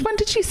NyQuil. Which one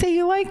did you say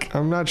you like?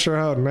 I'm not sure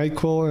how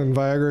NyQuil and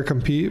Viagra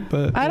compete,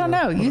 but I don't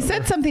know. You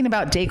said something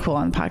about Dayquil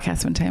on the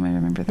podcast one time. I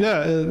remember that.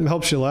 Yeah, it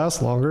helps you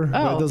last longer.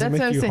 But it doesn't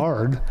make you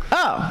hard.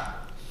 Oh.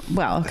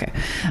 Well, okay.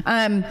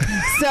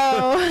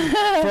 So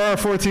for our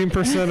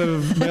 14%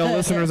 of male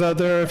listeners out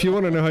there, if you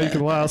want to know how you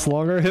can last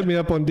longer, hit me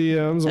up on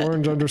DMs,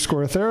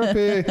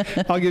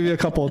 orange_therapy. I'll give you a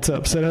couple of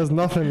tips. It has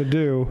nothing to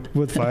do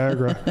with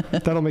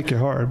Viagra. That'll make you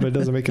hard, but it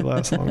doesn't make you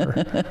last longer.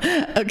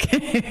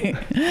 Okay.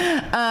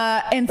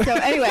 And so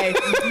anyway,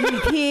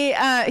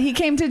 he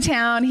came to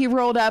town. He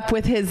rolled up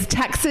with his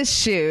Texas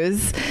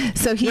shoes.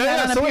 So he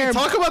had on a pair.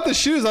 Talk about the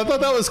shoes. I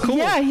thought that was cool.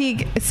 Yeah.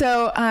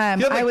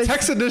 I was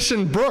Texas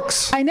edition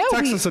Brooks. I know.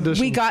 Texas edition.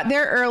 We got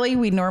there early.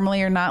 We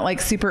normally are not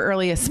super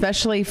early,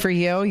 especially for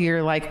you.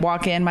 You're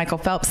walk in Michael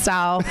Phelps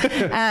style.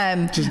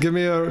 Just give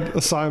me an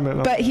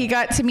assignment. But he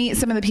got to meet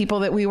some of the people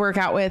that we work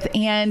out with,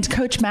 and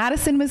Coach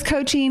Madison was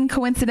coaching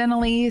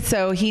coincidentally,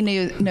 so he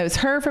knows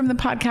her from the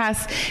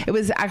podcast. It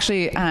was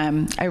actually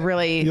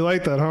You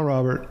like that, huh,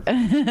 Robert?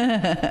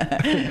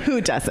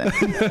 Who doesn't?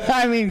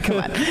 I mean, come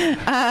on.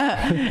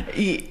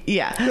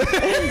 Yeah.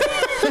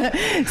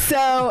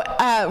 So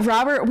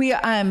Robert, we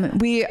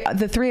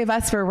the three of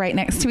us were right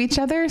next to each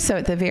other. So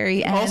at the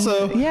very end,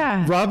 also,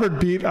 Robert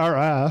beat our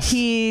ass.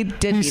 He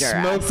did beat our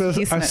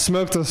ass. I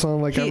smoked us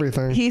on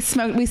everything. He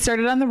smoked. We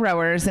started on the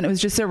rowers, and it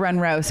was just a run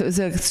row. So it was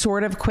a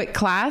sort of quick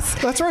class.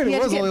 That's right. It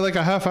was only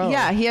a half hour.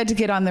 Yeah, he had to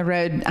get on the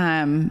road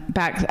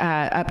back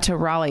up to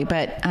Raleigh,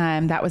 but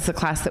that was the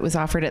class that was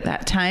offered at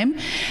that time.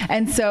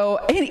 And so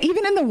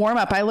even in the warm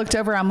up, I looked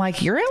over. I'm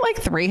like, you're at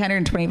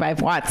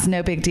 325 watts.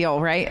 No big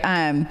deal, right?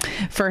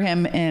 For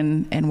him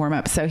in warm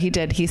up. So he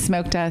did. He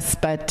smoked us,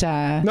 but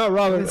no,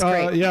 Robert.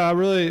 I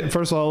really.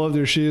 First of all, I loved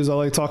your shoes. I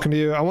like talking to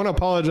you. I want to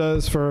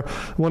apologize for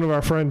one of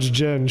our friends,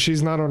 Jen.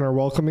 She's not on our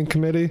welcoming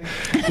committee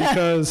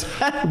because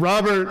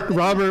Robert.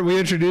 We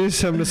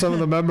introduced him to some of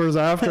the members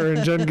after,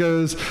 and Jen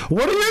goes,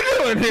 "What are you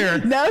doing here?"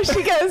 No,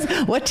 she goes,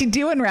 "What you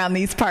doing around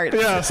these parts?"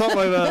 Yeah, something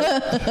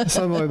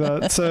like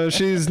that. So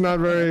she's not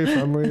very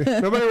friendly.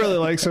 Nobody really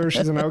likes her.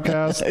 She's an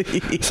outcast.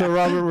 So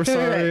Robert, we're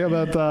sorry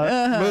about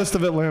that. Most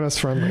of Atlanta's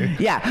friendly.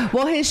 Yeah.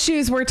 Well, his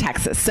shoes were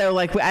Texas, so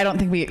I don't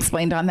think we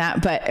expanded on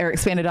that,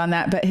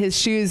 but his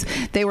shoes,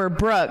 they were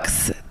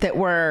Brooks. that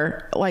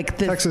were like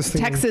the Texas they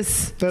had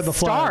the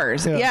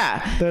stars. Flag.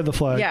 Yeah. They had the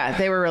flag. Yeah,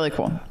 they were really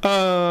cool.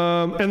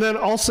 And then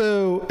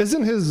also,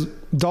 isn't his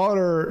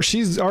daughter,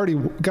 she's already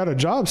got a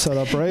job set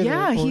up, right?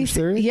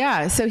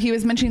 Yeah, so he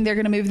was mentioning they're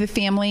going to move the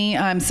family.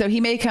 So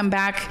he may come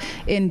back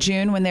in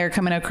June when they're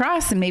coming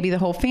across, and maybe the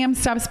whole fam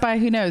stops by.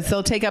 Who knows?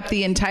 They'll take up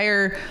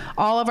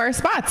all of our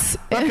spots.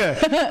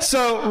 Okay.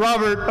 So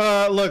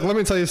Robert, look, let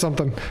me tell you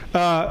something.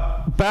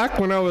 Back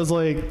when I was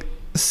like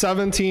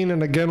 17,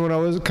 and again when I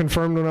was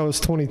confirmed when I was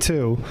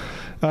 22,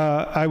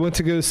 I went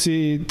to go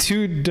see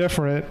 2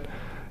 different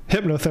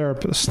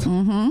hypnotherapists.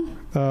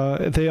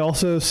 They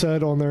also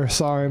said on their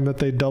sign that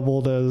they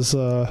doubled as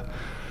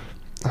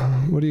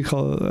what do you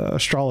call it?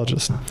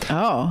 Astrologist.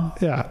 Oh.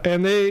 Yeah.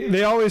 And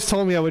they always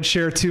told me I would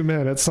share 2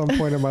 men at some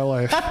point in my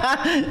life.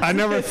 I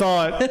never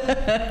thought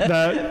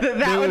that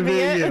it would be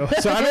you.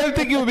 So I didn't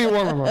think it would be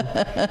one of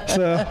them.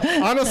 So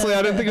honestly,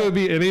 I didn't think it would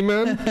be any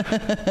men,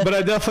 but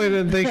I definitely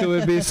didn't think it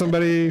would be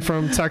somebody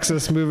from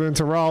Texas moving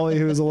to Raleigh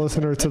who's a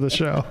listener to the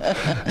show.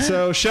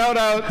 So shout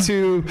out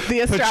to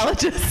the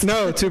astrologist.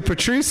 To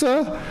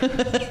Patricia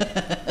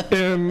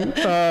in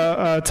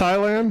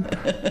Thailand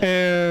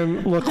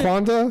and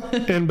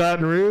LaQuanda in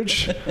Baton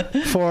Rouge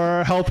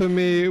for helping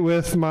me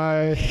with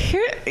my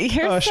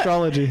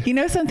astrology. You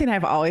know something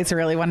I've always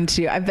really wanted to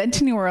do? I've been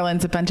to New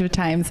Orleans a bunch of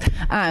times.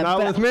 Not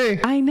with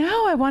me. I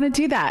know. I want to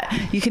do that.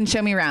 You can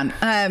show me around.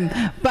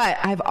 But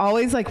I've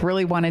always like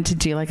really wanted to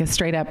do like a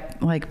straight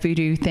up like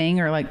voodoo thing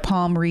or like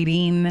palm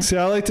reading. See,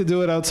 I like to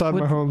do it outside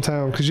my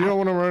hometown because you don't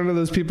want to run into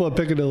those people at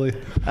Piccadilly.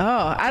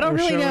 Oh, I don't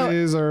really know.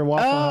 Or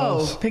Waffle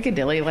House.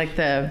 Piccadilly, like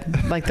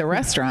the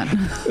restaurant.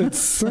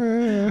 It's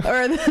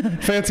or the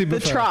fancy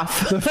buffet. The trough.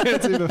 The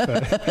fancy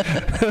buffet.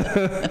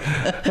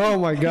 Oh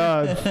my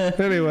God.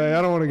 Anyway,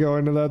 I don't want to go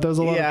into that. There's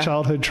a lot of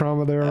childhood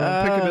trauma there.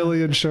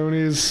 Piccadilly and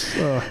Shoney's.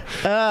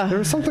 There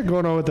was something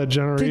going on with that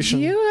generation.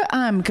 Did you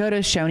go to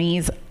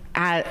Shoney's?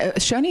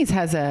 Shoney's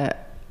has a.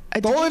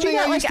 The only thing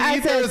I used to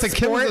eat there as a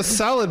kid was a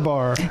salad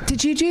bar.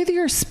 Did you do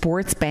your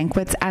sports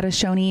banquets at a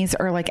Shoney's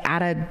or like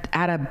at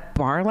a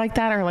bar like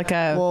that or like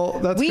a? Well,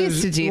 that's we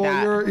used to do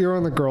that. You're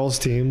on the girls'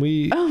 team.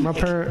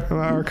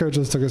 Our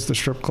coaches took us to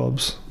strip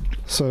clubs.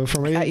 So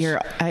from age,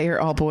 at your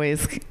all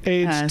boys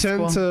age 10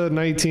 school. to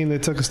 19, they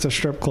took us to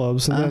strip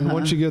clubs, and then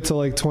once you get to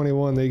like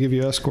 21, they give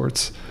you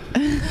escorts.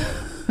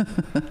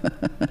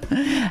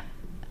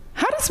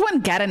 How does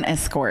one get an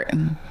escort?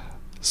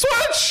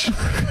 Switch!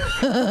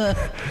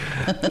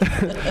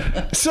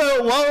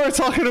 So while we're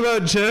talking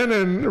about Jen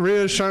and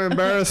Rhea's trying to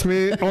embarrass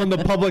me on the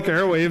public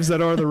airwaves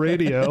that are the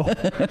radio.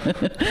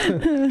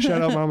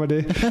 Shout out Mama D.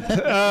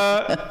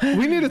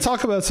 We need to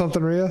talk about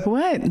something, Rhea.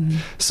 What?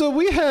 So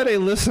we had a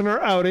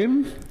listener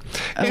outing.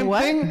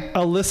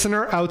 A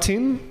listener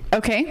outing.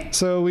 Okay.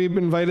 So we've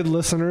invited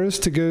listeners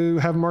to go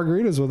have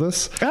margaritas with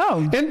us.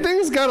 Oh. And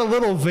things got a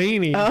little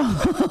veiny at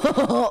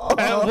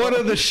one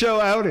of the show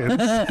outings.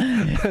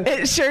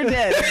 It sure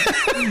did.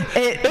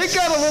 It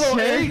got a little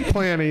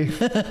eggplanty.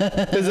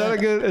 Is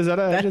that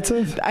an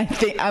adjective? I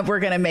think we're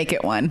going to make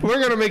it one. We're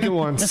going to make it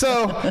one.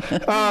 So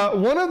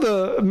one of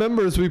the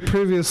members we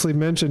previously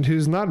mentioned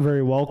who's not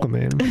very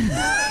welcoming,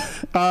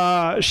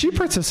 she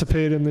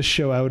participated in this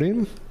show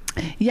outing.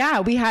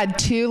 Yeah, we had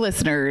 2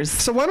 listeners.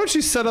 So why don't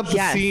you set up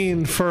the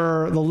scene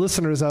for the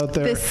listeners out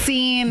there? The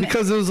scene.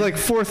 Because it was like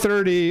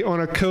 4:30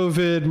 on a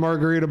COVID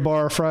margarita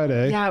bar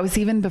Friday. Yeah, it was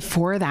even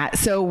before that.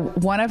 So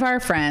one of our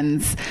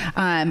friends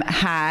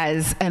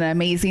has an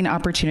amazing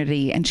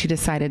opportunity and she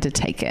decided to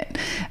take it.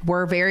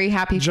 We're very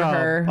happy for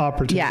her.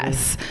 Opportunity.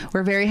 Yes,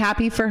 we're very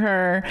happy for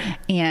her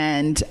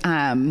and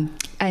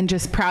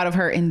just proud of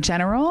her in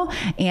general.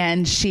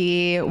 And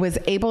she was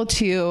able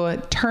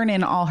to turn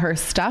in all her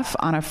stuff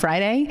on a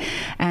Friday.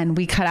 And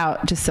we cut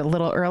out just a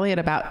little early at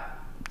about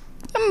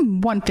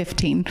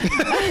 1:15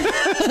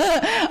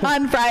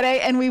 on Friday,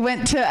 and we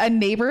went to a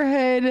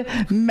neighborhood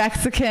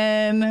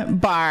Mexican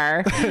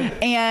bar,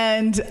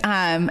 and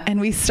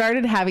we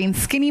started having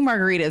skinny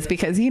margaritas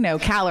because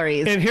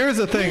calories. And here's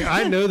the thing: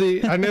 I know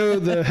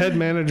the head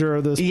manager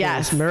of this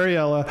place,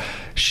 Mariella.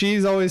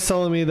 She's always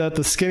telling me that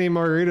the skinny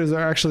margaritas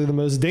are actually the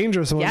most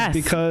dangerous ones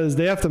because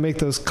they have to make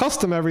those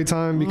custom every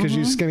time because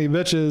you skinny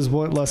bitches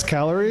want less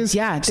calories.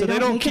 Yeah, so they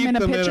don't keep them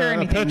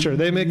in a pitcher.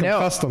 They make them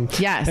custom.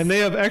 Yes, and they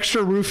have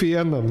extra roofie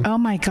in them. Oh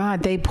my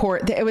God, they pour.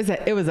 It was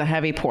a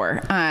heavy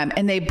pour, and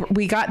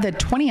we got the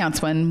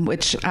 20-ounce one,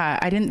 which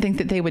I didn't think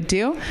that they would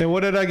do. And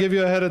what did I give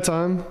you ahead of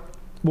time?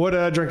 What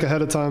did I drink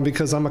ahead of time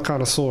because I'm a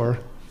connoisseur?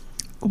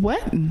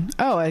 What?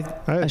 Oh,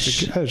 a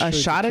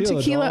shot of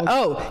tequila.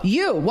 Dog.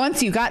 Oh,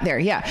 once you got there.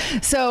 Yeah.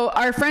 So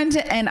our friend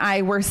and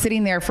I were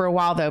sitting there for a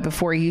while though,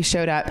 before you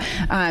showed up.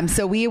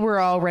 So we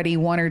were already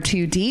 1 or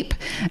 2 deep,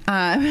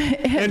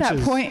 at that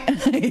point.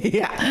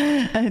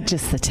 Yeah.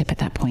 Just the tip at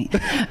that point.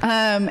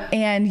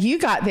 And you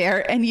got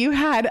there and you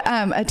had,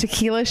 a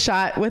tequila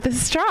shot with a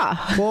straw.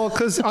 Well,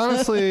 cause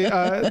honestly,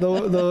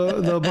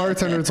 the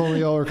bartender told me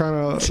y'all were kind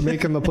of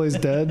making the place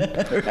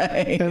dead.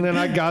 Right. And then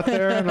I got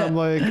there and I'm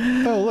like,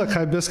 oh, look,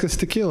 I hibiscus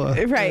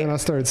tequila. Right. And I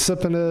started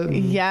sipping it. And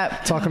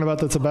Yep. talking about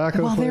the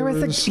tobacco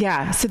flavors.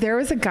 So there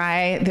was a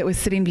guy that was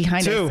sitting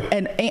behind us,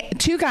 and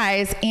two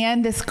guys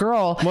and this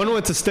girl. One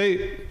went to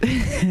State.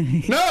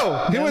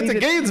 No, he went to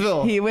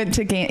Gainesville. He went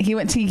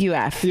to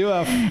UF.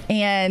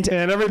 And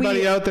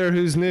everybody out there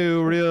who's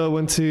new, Rhea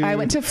went to. I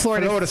went to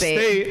Florida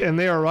State, and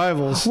they are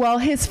rivals. Well,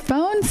 his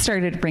phone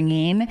started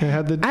ringing.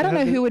 I don't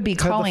know who would be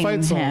calling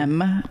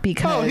him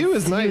because he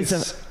was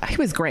nice. He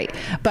was great,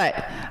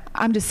 but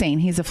I'm just saying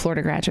he's a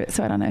Florida graduate,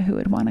 so I don't know who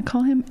would want to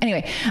call him.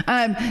 Anyway,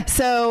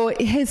 so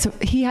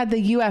he had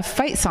the UF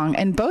fight song,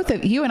 and both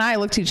of you and I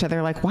looked at each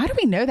other like, why do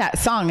we know that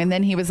song? And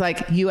then he was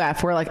like,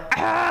 UF. We're like,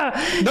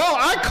 ah. No,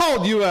 I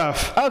called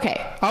UF.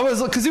 Okay. I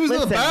was because he was in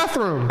the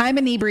bathroom. I'm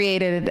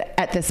inebriated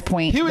at this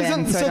point. He was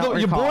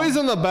your boy's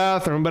in the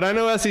bathroom, but I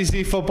know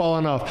SEC football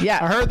enough. Yeah.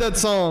 I heard that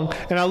song,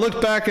 and I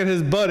looked back at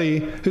his buddy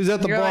who's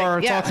at the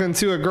bar talking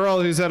to a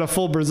girl who's had a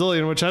full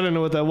Brazilian, which I didn't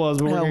know what that was,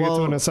 but we're going to get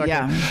to in a second.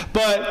 Yeah.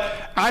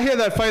 But I hear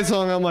that fight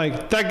song, I'm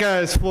like, that guy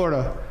is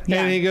Florida.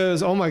 Yeah. And he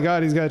goes, oh my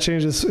God, he's got to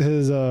change his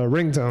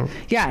ringtone.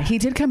 Yeah, he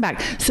did come back.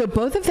 So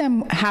both of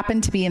them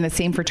happened to be in the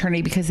same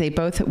fraternity because they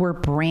both were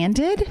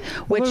branded.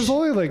 Which there's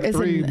only like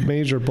three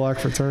major black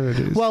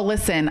fraternities. Well,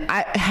 listen,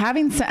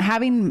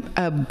 having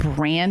a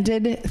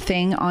branded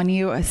thing on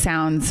you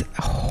sounds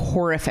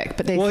horrific.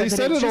 But he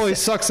said it always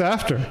sucks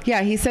after.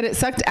 Yeah, he said it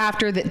sucked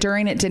after, that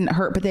during it didn't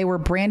hurt, but they were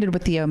branded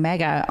with the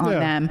Omega on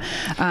them.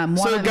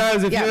 So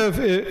guys, if you have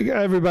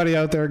everybody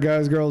out there,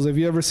 guys, girls, if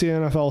you ever see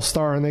NFL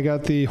Star and they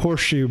got the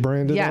horseshoe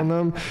branded on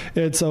them,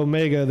 it's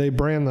Omega. They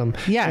brand them.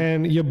 Yeah.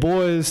 And your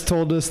boys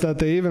told us that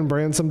they even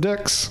brand some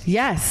dicks.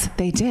 Yes,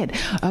 they did.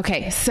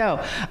 Okay,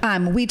 so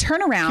we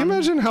turn around. Can you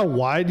imagine how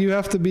wide you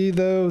have to be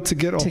though to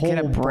get a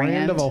whole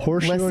brand of a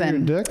horseshoe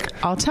on your dick?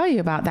 I'll tell you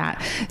about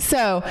that.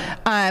 So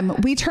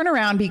we turn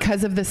around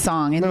because of the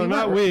song. And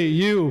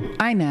you.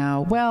 I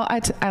know. Well,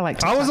 I like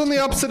to. I was on the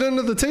opposite end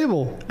of the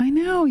table. I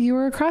know you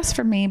were across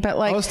from me, but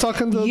like I was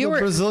talking to the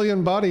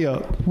Brazilian body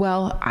up.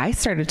 Well, I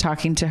started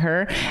talking to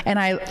her,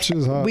 and she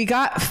was hot. We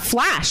got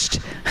flashed.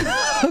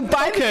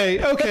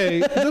 Okay.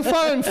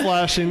 Define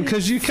flashing,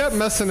 because you kept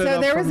messing it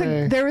up.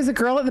 So there was a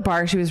girl at the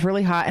bar. She was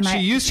really hot, and she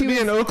used to be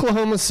an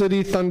Oklahoma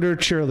City Thunder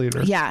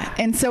cheerleader. Yeah,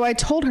 and so I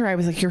told her, I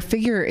was like, your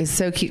figure is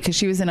so cute, because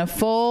she was in a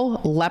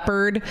full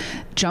leopard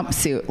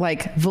jumpsuit,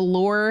 like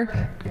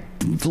velour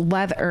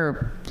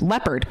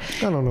leopard.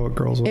 I don't know what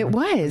girls wear. It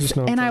was.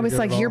 And I was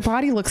like, your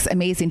body looks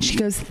amazing. She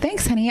goes,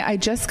 thanks, honey. I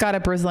just got a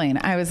Brazilian.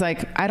 I was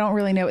like, I don't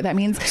really know what that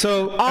means.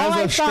 So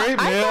as a straight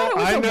male,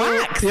 I know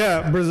wax.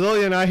 Yeah,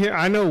 Brazilian,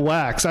 I know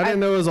wax. I didn't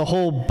know it was a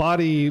whole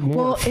body morph.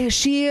 Well,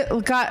 she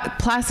got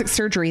plastic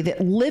surgery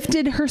that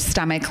lifted her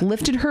stomach,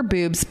 lifted her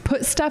boobs,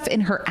 put stuff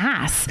in her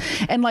ass,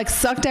 and like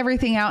sucked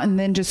everything out and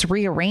then just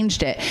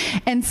rearranged it.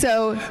 And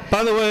so,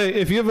 by the way,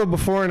 if you have a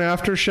before and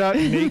after shot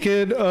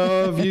naked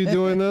of you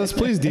doing this,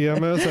 please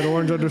DM us at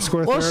orange_therapy.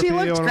 Well, she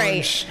looked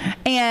great.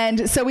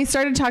 And so we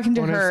started talking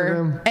to her,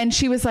 Instagram. And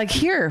she was like,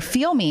 here,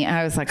 feel me. And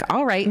I was like,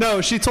 all right.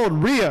 No, she told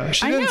Rhea.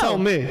 She didn't tell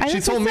me. She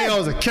told me I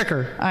was a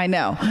kicker. I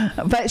know.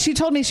 But she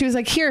told me, she was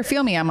like, here,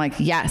 feel me. I'm like,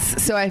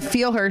 yes. So I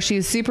feel her. She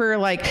was super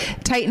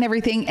like tight and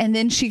everything. And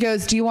then she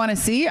goes, do you want to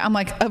see? I'm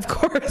like, of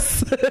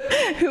course.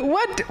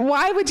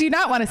 Why would you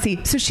not want to see?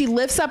 So she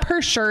lifts up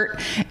her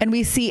shirt and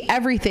we see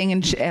everything,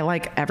 and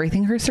like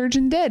everything her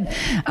surgeon did.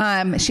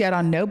 She had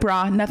on no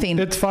bra, nothing.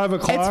 It's 5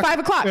 o'clock. It's 5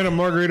 o'clock. In a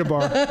margarita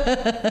bar.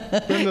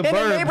 In the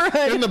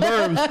neighborhood. In the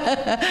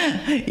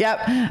burbs.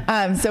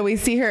 Yep. So we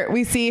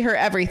see her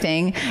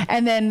everything.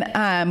 And then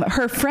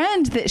her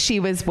friend that she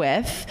was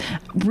with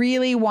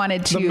really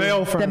wanted to,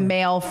 the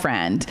male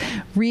friend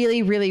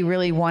really, really,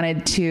 really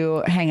wanted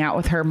to hang out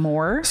with her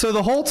more. So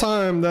the whole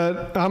time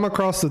that I'm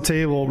across the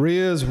table,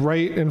 Rhea is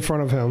right in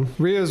front of him.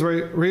 Rhea's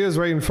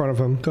right in front of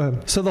him. Go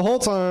ahead. So the whole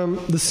time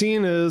the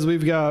scene is,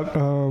 we've got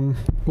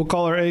we'll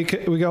call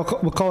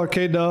her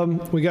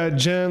K-Dub. We got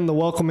Jen, the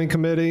welcoming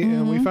committee,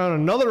 and we found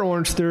another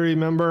Orange Theory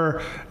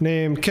member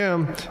named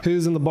Kim,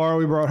 who's in the bar.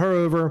 We brought her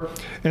over,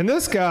 and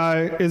this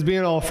guy is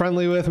being all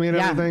friendly with me and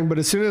everything. But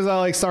as soon as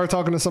I start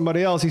talking to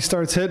somebody else, he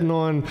starts hitting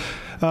on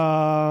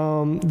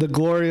the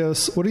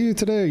glorious. What are you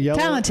today?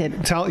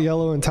 Talented.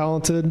 Yellow and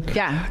talented.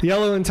 Yeah.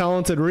 Yellow and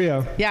talented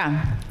Rhea.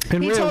 Yeah. And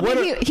Rhea,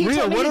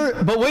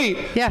 but wait,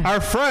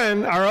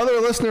 our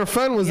other listener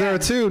friend was there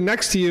too,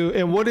 next to you.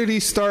 And what did he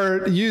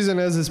start using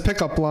as his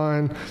pickup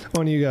line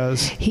on you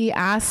guys? He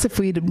asked if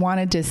we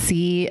wanted to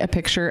see a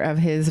picture of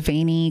his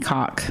veiny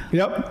cock.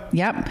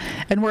 Yep.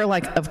 And we're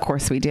like, of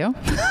course we do.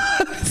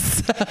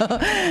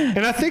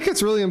 And I think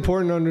it's really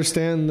important to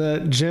understand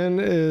that Jen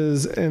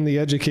is in the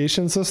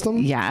education system.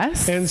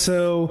 Yes. And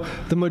so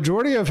the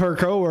majority of her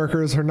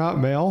coworkers are not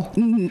male.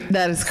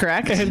 That is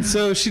correct. And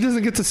so she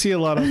doesn't get to see a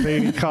lot of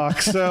baby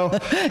cock. So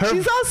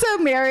she's also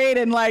married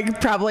and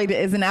probably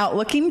isn't out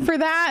looking for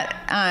that.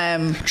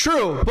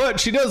 True, but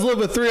she does live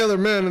with 3 other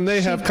men and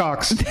they have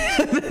cocks.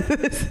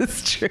 This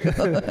is true.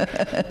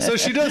 So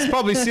she does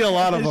probably see a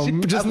lot of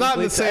them, just not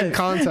in the same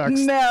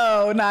context.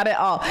 No, not at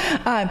all.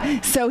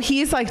 So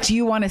he's like, do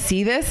you want to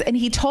see this? And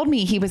he told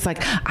me, he was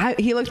like,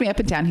 he looked me up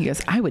and down. He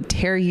goes, I would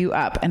tear you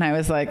up. And I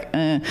was like,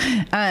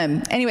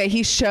 anyway,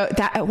 he showed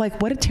that,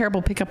 like, what a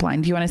terrible pickup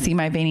line. Do you want to see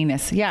my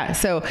veininess? Yeah.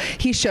 So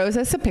he shows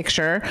us a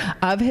picture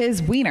of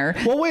his wiener.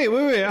 Well, wait.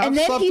 I've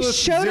slept with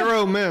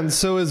 0 men.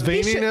 So is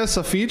veininess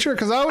a feature?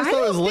 Because I always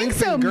thought it was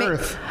length and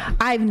girth.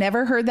 I've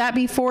never heard that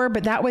before,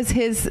 but that was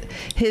his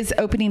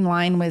opening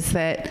line, was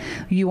that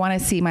you want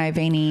to see my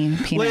veiny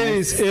penis.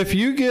 Ladies, if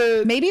you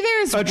get maybe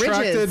there's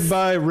attracted ridges.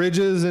 By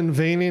ridges and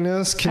veininess,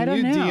 can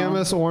you DM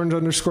us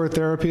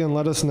orange_therapy and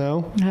let us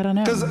know? I don't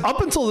know. Because up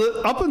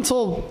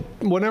until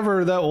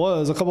whenever that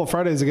was, a couple of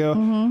Fridays ago,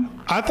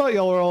 I thought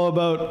y'all were all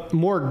about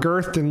more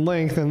girth than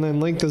length, and then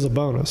length is a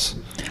bonus.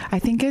 I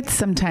think it's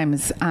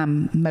sometimes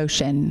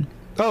motion.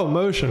 Oh,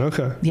 motion.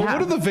 Okay. Yeah. Well,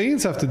 what do the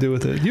veins have to do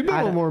with it? You've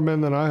been with more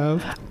men than I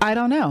have. I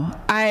don't know.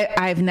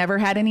 I've never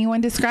had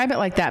anyone describe it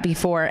like that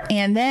before.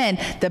 And then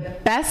the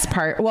best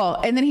part,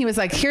 and then he was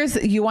like,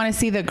 you want to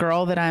see the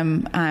girl that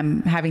I'm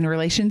having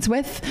relations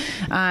with?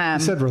 He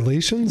said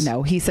relations?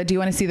 No, he said, do you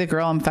want to see the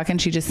girl I'm fucking?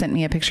 She just sent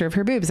me a picture of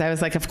her boobs. I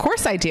was like, of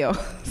course I do.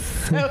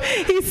 So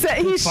he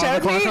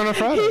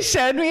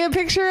showed me a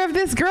picture of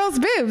this girl's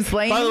boobs.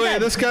 By the way,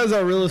 this guy's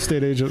our real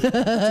estate agent.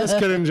 Just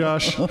kidding,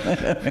 Josh. Go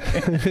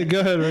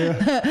ahead, Maria.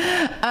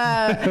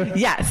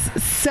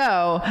 Yes.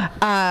 So,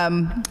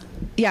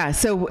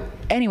 So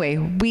anyway,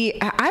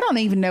 I don't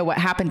even know what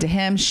happened to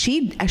him.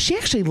 She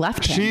actually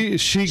left him.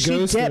 She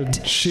ghosted.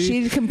 Dipped.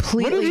 She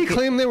completely. What did he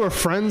claim? They were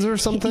friends or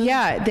something?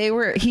 Yeah, they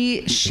were.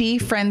 She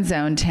friend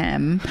zoned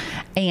him,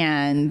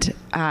 and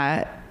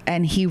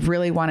he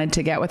really wanted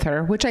to get with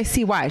her, which I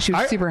see why. She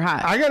was super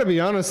hot. I got to be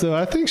honest, though.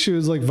 I think she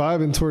was like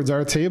vibing towards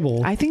our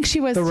table. I think she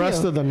was the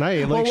rest of the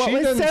night. Like, she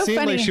didn't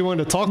seem like she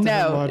wanted to talk to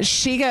him much.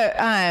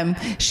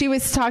 She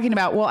was talking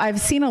about, I've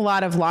seen a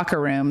lot of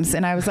locker rooms,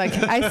 and I was like,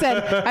 I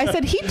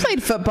said he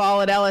played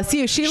football at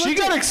LSU. She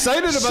got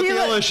excited about the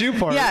LSU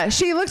part. Yeah,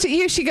 she looked at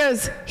you. She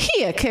goes,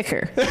 he a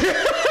kicker. But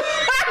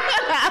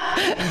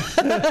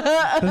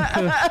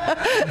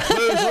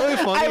it was really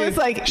funny. I was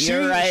like,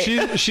 you're right.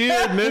 She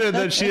admitted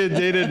that she had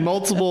dated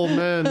multiple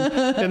men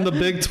in the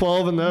Big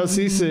 12 and the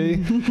SEC,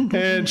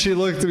 and she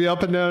looked me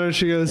up and down and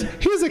she goes,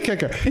 he's a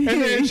kicker. And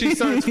then she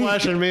starts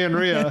flashing me and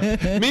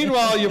Rhea.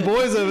 Meanwhile, your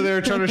boys over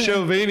there trying to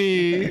show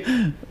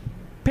veiny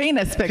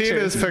penis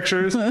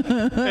pictures,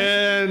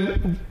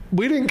 and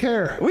we didn't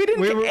care.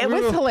 It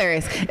was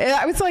hilarious.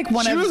 It was like a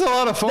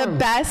lot of fun. The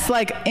best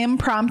like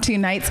impromptu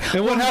nights.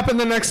 And what happened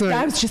the next night?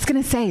 I was just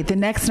gonna say the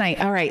next night.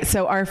 All right,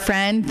 so our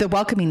friend, the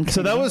welcoming committee.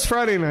 So that was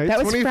Friday night. That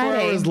was 24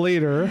 Friday. hours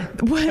later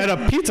at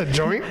a pizza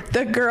joint.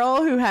 The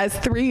girl who has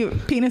 3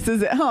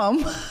 penises at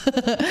home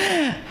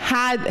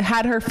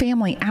had her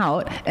family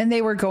out, and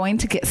they were going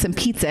to get some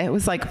pizza. It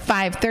was like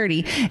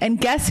 5:30,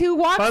 and guess who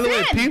walks in? By the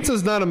way,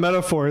 pizza's not a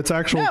metaphor. It's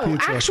actual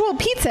pizza. Actual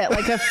pizza,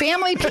 like a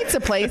family pizza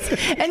place.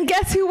 And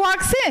guess who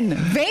walks in?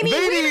 Veiny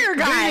wiener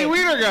guy. Veiny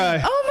wiener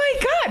guy. Oh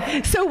my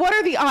God. So what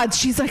are the odds?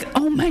 She's like,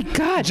 oh my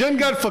God. Jen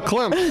got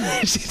verklempt.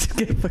 She's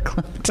getting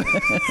verklempt.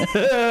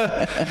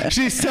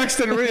 She's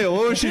texting Rhea.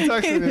 What was she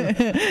texting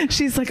him?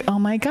 She's like, oh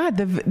my God.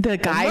 The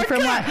guy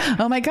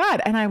oh my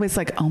God. And I was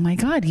like, oh my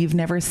God, you've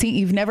never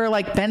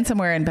like been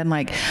somewhere and been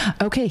like,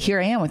 okay, here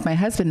I am with my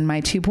husband and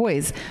my 2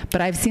 boys,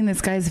 but I've seen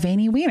this guy's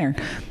veiny wiener.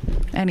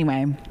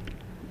 Anyway,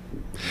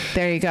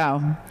 there you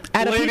go.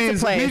 At a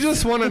pizza place. We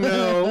just want to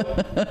know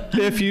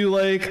if you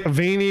like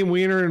veiny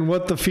wiener and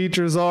what the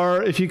features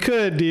are. If you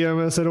could, DM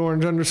us at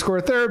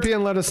orange_therapy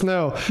and let us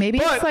know. Maybe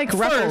it's like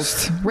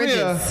ruffles, ridges.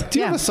 Rhea, do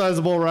you have a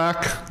sizable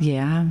rack?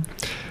 Yeah.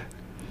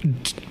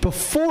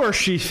 Before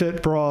She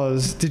Fit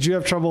bras, did you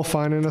have trouble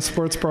finding a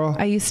sports bra?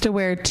 I used to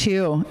wear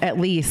 2 at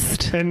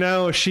least. And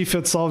now She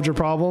Fit solved your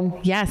problem?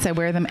 Yes, I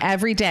wear them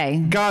every day.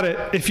 Got it.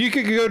 If you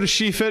could go to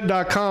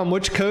shefit.com,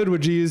 which code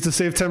would you use to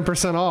save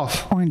 10%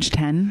 off?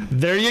 Orange10.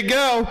 There you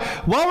go.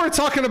 While we're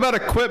talking about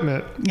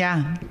equipment.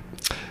 Yeah.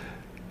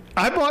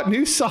 I bought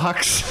new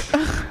socks.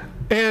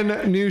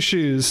 And new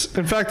shoes.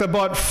 In fact, I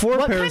bought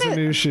 4 pairs of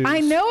new shoes. I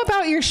know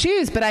about your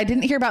shoes, but I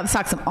didn't hear about the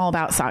socks. I'm all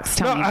about socks.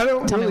 Tell me. I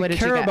don't Tell really me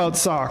care about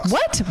socks.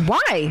 What?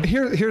 Why?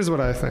 Here's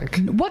what I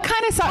think. What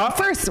kind of socks?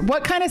 First,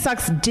 what kind of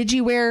socks did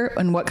you wear,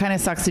 and what kind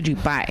of socks did you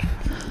buy?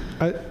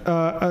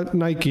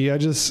 Nike.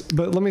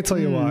 But let me tell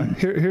you why.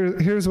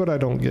 Here's what I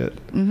don't get.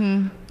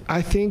 Mm-hmm.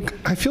 I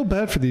feel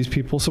bad for these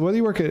people. So whether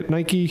you work at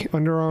Nike,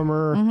 Under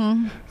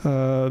Armour,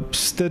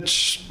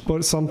 Stitch,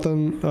 Stitch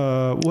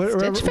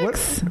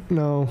Fix?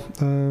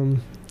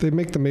 They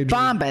make the major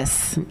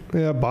Bombas.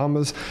 Yeah,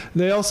 Bombas.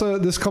 They also,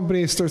 this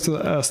company starts with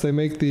an S. They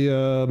make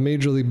the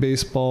Major League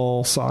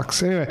Baseball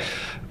socks. Anyway,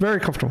 very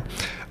comfortable.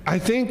 I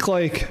think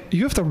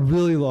you have to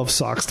really love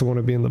socks to want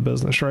to be in the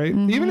business, right?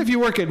 Mm-hmm. Even if you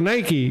work at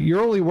Nike,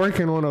 you're only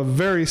working on a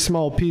very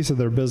small piece of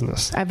their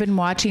business. I've been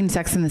watching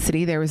Sex and the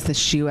City. There was the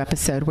shoe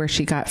episode where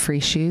she got free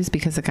shoes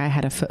because the guy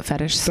had a foot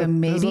fetish. So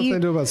maybe there's nothing to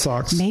do about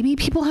socks. Maybe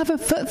people have a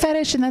foot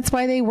fetish, and that's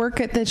why they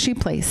work at the shoe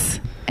place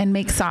and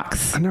make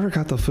socks. I never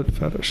got the foot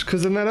fetish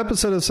because in that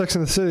episode of Sex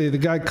and the City, the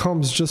guy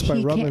comes just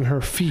by rubbing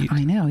her feet.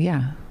 I know,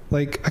 yeah.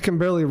 Like, I can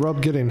barely get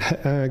off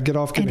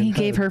getting And he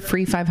gave head. her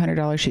free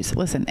 $500 shoes.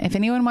 Listen, if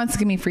anyone wants to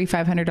give me free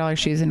 $500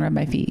 shoes and rub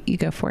my feet, you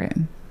go for it.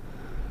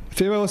 If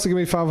anyone wants to give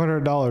me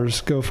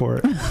 $500, go for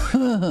it.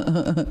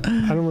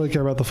 I don't really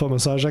care about the foot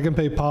massage. I can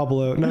pay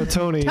Tony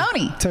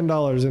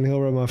 $10 and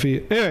he'll rub my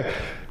feet. Anyway,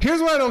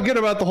 here's what I don't get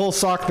about the whole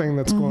sock thing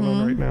that's going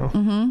on right now.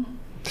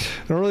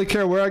 I don't really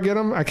care where I get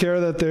them. I care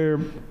that they're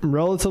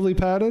relatively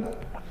padded.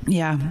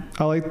 Yeah.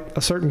 I like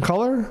a certain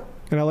color,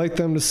 and I like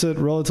them to sit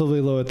relatively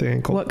low at the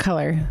ankle. What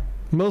color?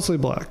 Mostly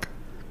black.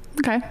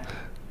 Okay.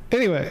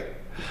 Anyway,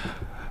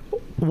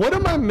 what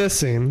am I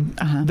missing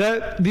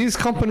that these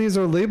companies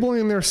are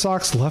labeling their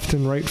socks left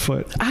and right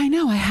foot? I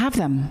know. I have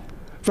them.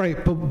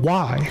 Right, but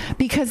why?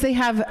 Because they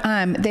have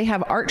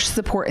arch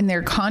support and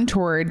they're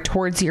contoured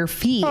towards your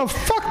feet. Oh,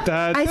 fuck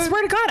that. I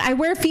swear to God, I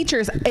wear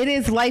features. It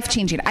is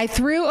life-changing. I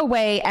threw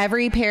away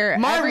every pair.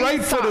 My every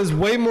right sock. foot is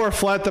way more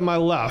flat than my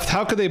left.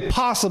 How could they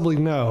possibly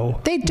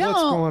know They don't.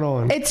 what's going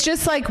on? It's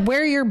just like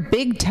where your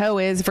big toe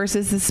is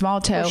versus the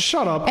small toe. Oh,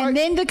 shut up. And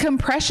then the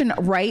compression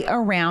right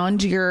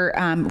around your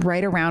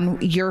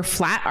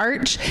flat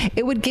arch,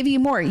 it would give you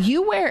more.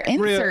 You wear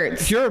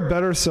inserts. You're a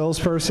better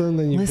salesperson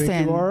than you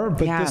think you are,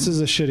 but this is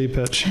a shitty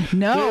pitch.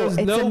 No, there's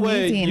it's no amazing.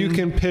 way you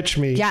can pitch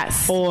me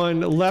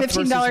on left $15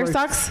 versus right.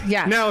 socks.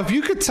 Yeah. Now, if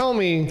you could tell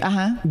me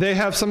they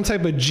have some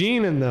type of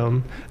gene in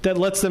them that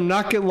lets them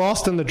not get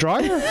lost in the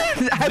dryer,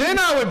 then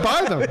I would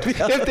buy them.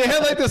 If they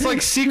had like this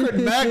like secret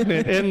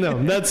magnet in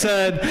them that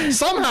said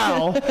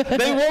somehow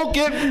they won't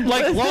get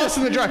like lost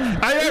in the dryer.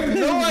 I have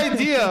no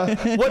idea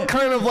what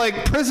kind of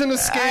like prison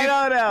escape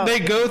they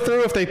go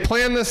through if they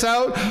plan this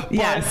out.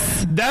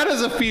 Yes. But that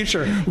is a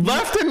feature.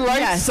 Left and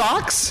right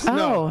socks?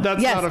 No,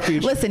 that's not a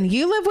feature. Listen,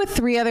 you live with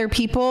 3 other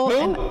people.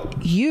 Who?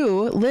 And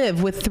you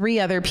live with 3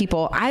 other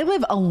people. I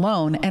live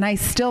alone and I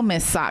still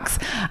miss socks.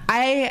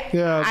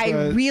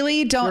 I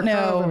really don't know.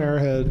 You're kind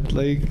of an airhead.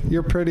 Like,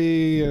 you're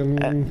pretty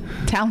and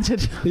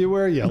talented. You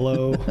wear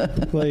yellow.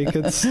 Like,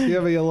 you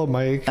have a yellow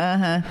mic.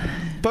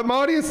 But my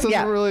audience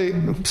doesn't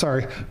really.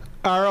 Sorry.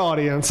 Our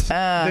audience,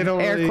 they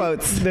don't air really,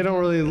 quotes. They don't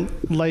really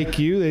like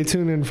you. They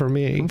tune in for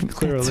me,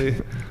 clearly.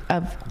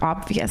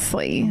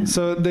 Obviously.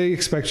 So they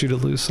expect you to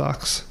lose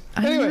socks.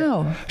 Anyway, I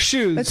know.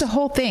 Shoes. It's a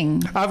whole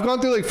thing. I've gone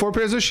through like 4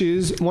 pairs of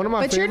shoes. One of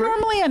my favorite. But you're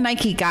normally a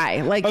Nike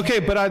guy. Like, okay,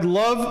 but I'd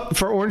love,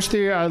 for Orange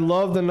Theory, I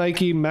love the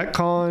Nike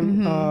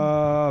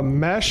Metcon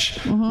mesh,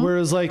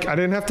 whereas like I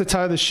didn't have to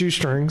tie the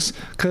shoestrings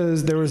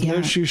because there was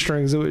no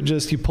shoestrings. It would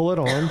just, you pull it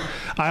on.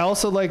 I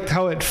also liked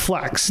how it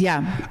flexed.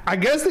 Yeah. I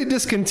guess they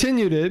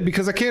discontinued it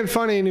because I can't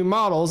find any new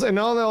models, and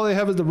now all they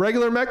have is the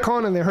regular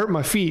Metcon, and they hurt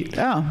my feet.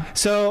 Oh.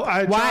 So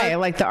Why?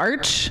 Like the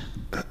arch?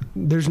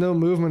 There's no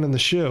movement in the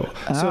shoe.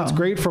 So it's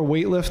great for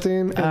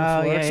weightlifting and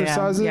for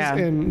exercises,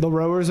 and the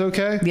rower's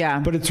okay. Yeah.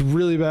 But it's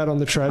really bad on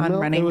the treadmill.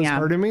 On running, it was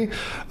hurting me.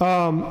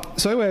 So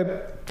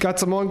anyway, got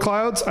some on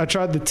clouds. I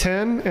tried the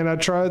 10 and I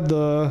tried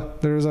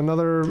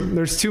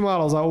there's 2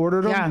 models. I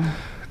ordered them. Yeah.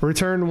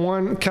 Returned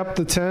one, kept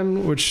the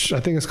 10, which I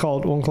think is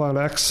called On Cloud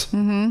X.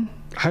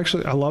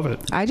 Actually, I love it.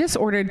 I just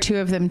ordered 2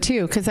 of them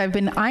too because I've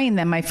been eyeing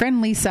them. Our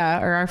friend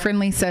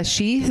Lisa,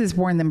 she has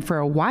worn them for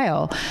a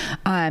while.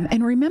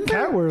 And remember,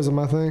 Kat wears them,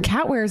 I think.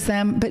 Kat wears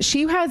them, but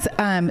she has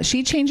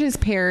she changes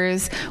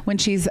pairs when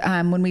she's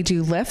when we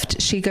do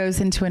lift. She goes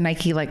into a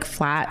Nike like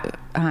flat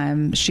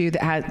shoe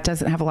that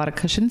doesn't have a lot of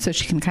cushion, so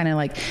she can kind of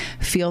like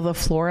feel the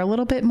floor a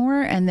little bit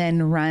more, and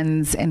then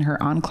runs in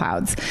her On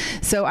Clouds.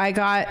 So I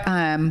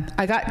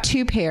got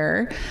 2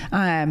 pair.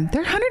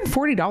 They're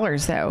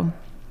 $140 though.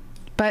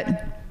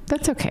 But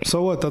that's okay.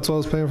 So what? That's what I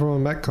was paying for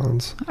my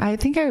Metcons. I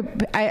think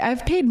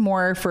I've paid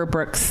more for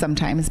Brooks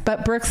sometimes,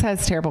 but Brooks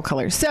has terrible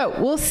colors. So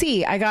we'll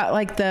see. I got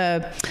like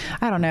the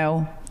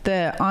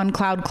On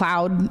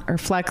Cloud or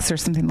Flex or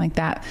something like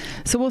that.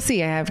 So we'll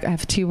see. I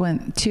have two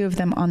of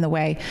them on the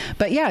way.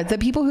 But yeah, the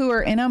people who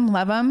are in them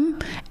love them.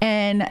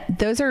 And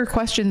those are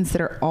questions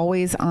that are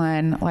always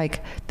on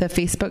like the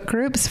Facebook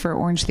groups for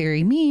Orange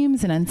Theory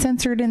memes and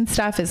Uncensored and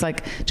stuff, is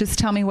like, just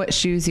tell me what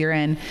shoes you're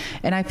in.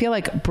 And I feel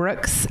like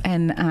Brooks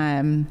and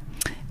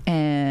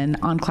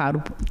On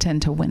Cloud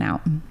tend to win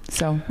out.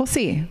 So we'll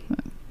see.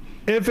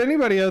 If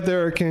anybody out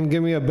there can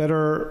give me a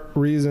better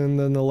reason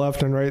than the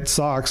left and right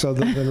socks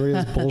other than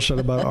Rhea's bullshit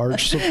about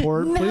arch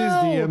support, please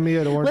DM me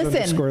at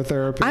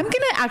orange_therapy. I'm going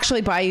to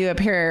actually buy you a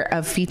pair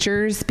of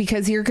features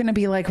because you're going to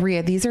be like,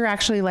 Rhea, these are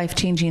actually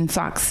life-changing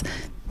socks.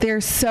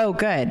 They're so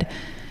good.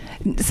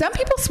 Some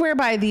people swear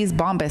by these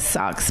Bombas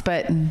socks,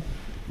 but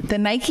the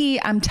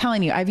Nike, I'm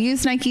telling you, I've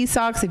used Nike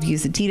socks, I've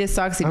used Adidas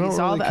socks, I've used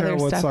all the other stuff. I don't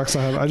really care what socks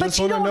I have. I just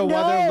want to know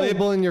why they're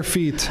labeling your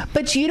feet.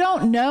 But you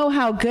don't know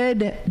how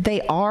good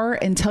they are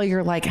until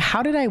you're like,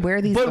 how did I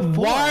wear these before? But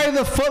why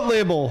the foot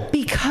label?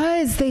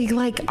 Because they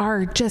like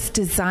are just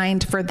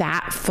designed for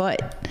that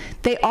foot.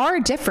 They are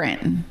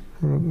different.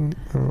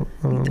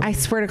 I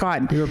swear to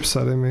God. You're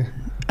upsetting me.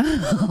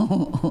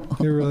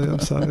 You're really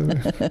upsetting me.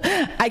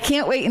 I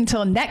can't wait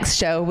until next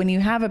show when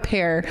you have a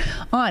pair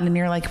on and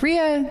you're like,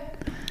 Rhea,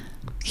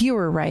 You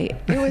were right.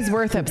 It was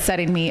worth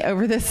upsetting me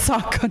over this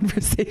sock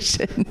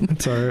conversation.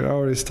 It's all right. I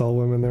always tell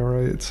women they're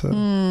right. So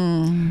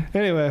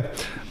anyway,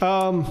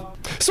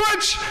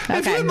 switch. Okay.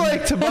 If you'd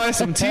like to buy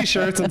some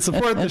t-shirts and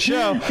support the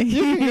show,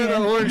 you can go to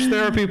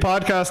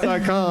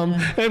OrangeTherapyPodcast.com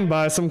and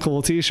buy some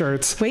cool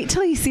t-shirts. Wait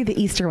till you see the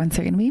Easter ones.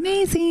 They're going to be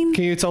amazing.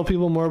 Can you tell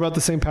people more about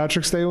the St.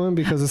 Patrick's Day one?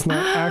 Because it's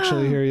not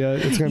actually here yet.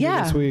 It's going to be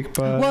this week.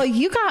 But well,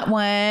 you got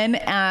one.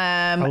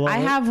 I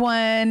have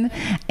one.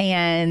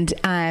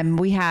 And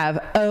we have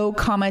O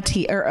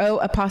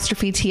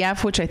apostrophe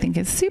TF, which I think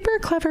is super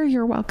clever.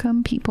 You're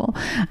welcome, people.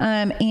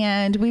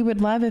 And we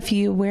would love if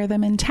you wear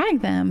them and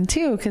tag them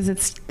too, because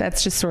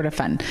that's just sort of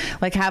fun.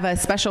 Like have a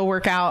special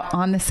workout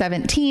on the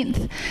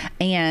 17th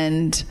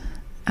and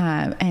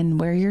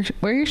wear your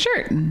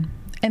shirt.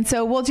 And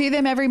so we'll do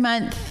them every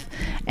month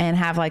and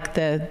have like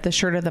the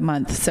shirt of the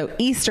month. So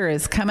Easter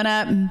is coming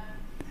up.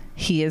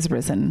 He is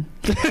risen.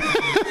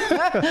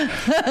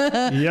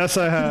 Yes,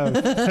 I have.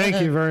 Thank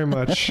you very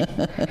much.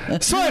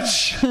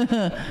 Switch.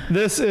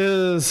 This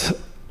is,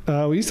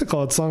 we used to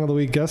call it Song of the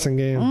Week guessing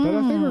game, but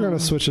I think we're going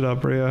to switch it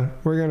up, Rhea.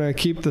 We're going to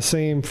keep the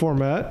same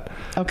format.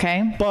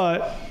 Okay.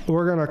 But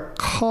we're going to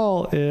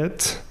call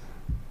it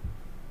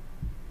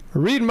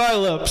Read My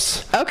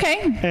Lips.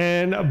 Okay.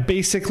 And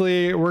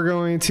basically, we're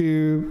going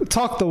to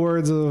talk the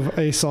words of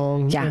a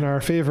song in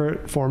our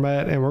favorite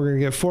format, and we're going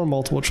to get 4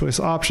 multiple choice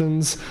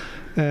options.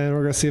 And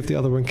we're going to see if the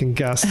other one can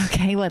guess.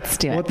 Okay, let's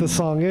do it. What the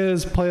song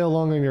is. Play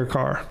along in your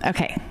car.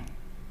 Okay.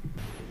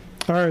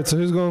 All right, so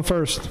who's going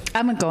first?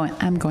 I'm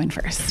going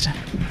first.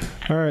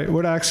 All right,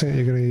 what accent are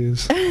you going to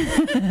use?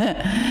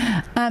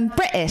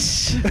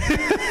 British.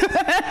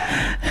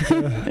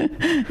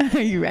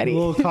 Are you ready? A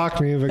little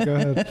cockney, but go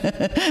ahead.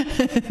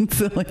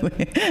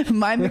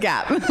 Mind the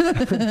gap.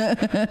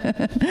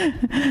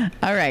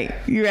 All right,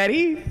 you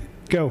ready?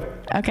 Go.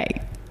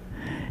 Okay.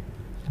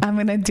 I'm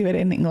going to do it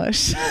in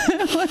English,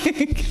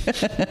 like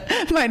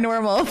my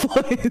normal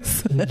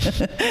voice,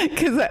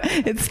 because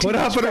it's too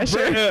much pressure. What happened to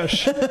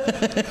British?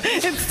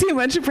 It's too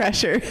much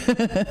pressure.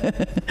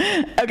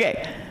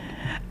 Okay.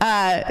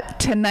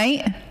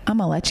 Tonight, I'm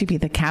going to let you be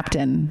the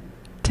captain.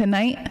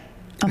 Tonight,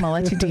 I'm going to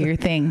let you do your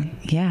thing.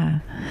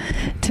 Yeah.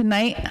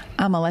 Tonight,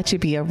 I'm going to let you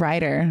be a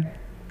writer.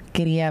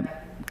 Giddy up.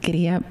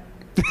 Giddy up.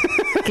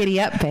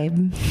 Giddy up,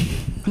 babe.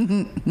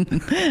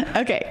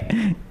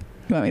 Okay.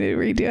 You want me to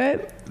redo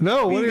it?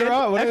 No, what are your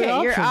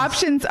options? Your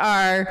options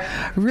are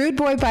Rude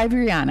Boy by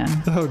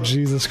Rihanna. Oh,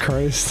 Jesus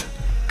Christ.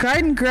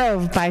 Garden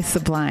Grove by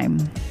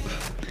Sublime.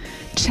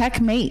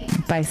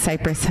 Checkmate by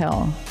Cypress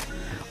Hill.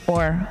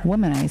 Or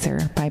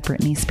Womanizer by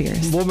Britney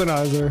Spears.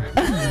 Womanizer.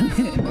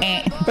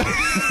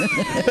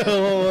 What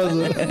was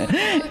it?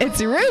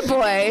 It's Rude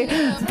Boy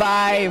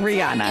by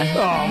Rihanna.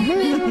 Oh,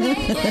 man.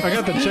 I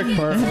got the chick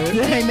part, right?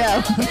 I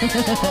know.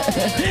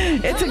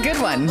 It's a good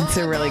one. It's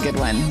a really good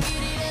one.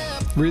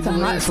 Read the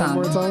lyrics one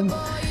more time.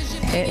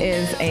 It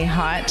is a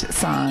hot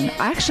song.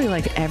 I actually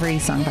like every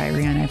song by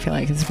Rihanna. I feel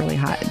like it's really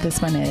hot.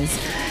 This one is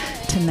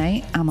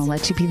Tonight, I'm going to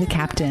let you be the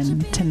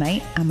captain.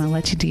 Tonight, I'm going to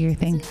let you do your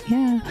thing.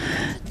 Yeah.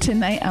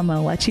 Tonight, I'm going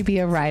to let you be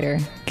a rider.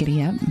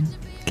 Giddy up.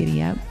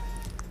 Giddy up.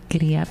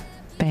 Giddy up,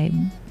 babe.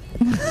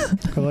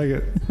 I like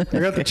it. I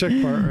got the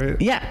chick part right.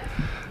 Yeah.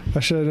 I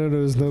should have known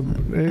there was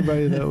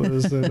anybody that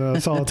was in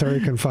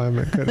solitary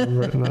confinement couldn't have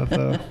written that,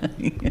 though.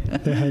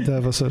 They had to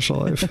have a social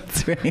life.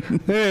 That's right.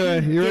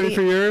 Anyway, you ready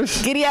for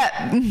yours? Giddy up.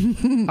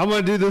 I'm going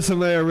to do this in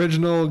my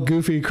original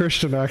goofy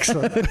Christian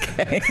accent.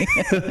 Okay.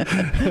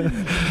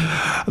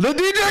 The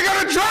DJ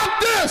gonna drop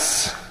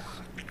this!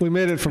 We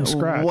made it from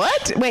scratch.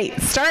 What? Wait,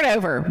 start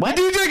over. What?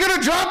 The DJ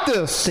gonna drop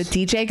this! The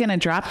DJ gonna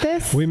drop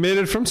this? We made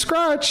it from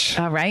scratch.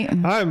 All right.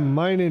 I'm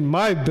minding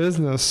my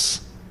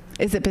business.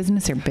 Is it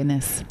business or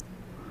business?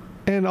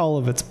 And all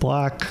of it's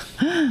black.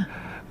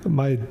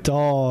 My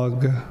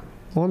dog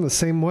on the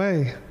same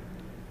way.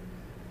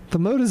 The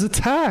mode is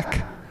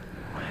attack.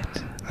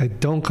 What? I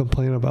don't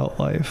complain about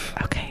life.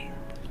 Okay.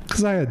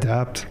 Because I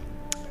adapt.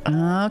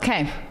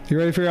 Okay. You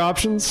ready for your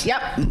options?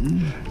 Yep.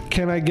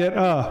 Can I Get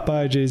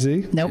by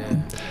Jay-Z? Nope.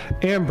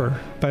 Amber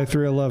by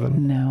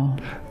 311. No.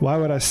 Why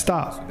Would I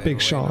Stop?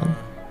 Big Sean.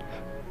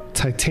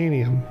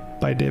 Titanium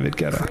by David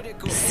Guetta.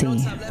 C.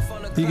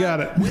 You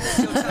got it.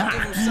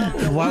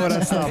 Why Would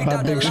I Stop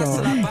by Big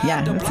Sean.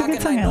 Yeah, that's a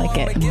good song. I like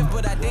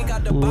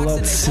it.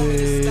 Let's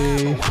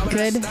see.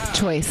 Good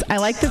choice. I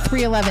like the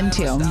 311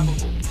 too.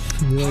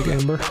 You like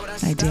Amber?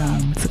 I do.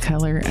 It's the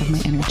color of my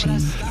energy.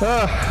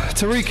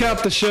 To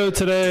recap the show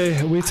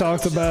today, we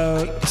talked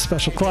about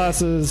special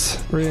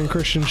classes. Rhea and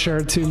Christian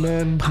shared 2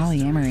 men.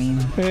 Polyamory.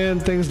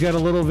 And things got a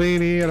little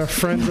veiny at a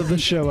Friends of the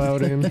Show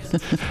outing.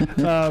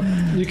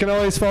 You can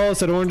always follow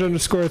us at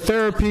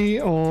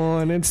orange_therapy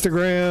on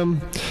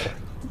Instagram.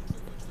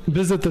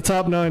 Visit the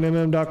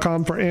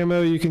top9mm.com for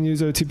ammo. You can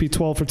use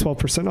OTP12 for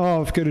 12%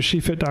 off. Go to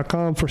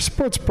shefit.com for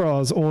sports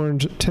bras,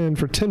 Orange 10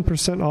 for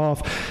 10%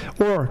 off.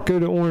 Or go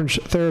to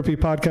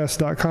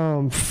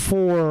orangetherapypodcast.com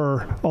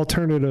for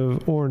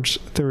alternative Orange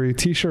Theory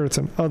t-shirts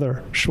and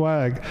other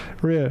swag.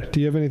 Rhea, do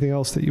you have anything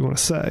else that you want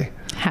to say?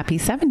 Happy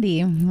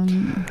 70.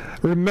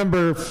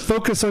 Remember,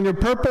 focus on your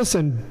purpose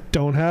and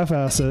don't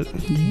half-ass it.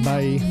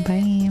 Bye.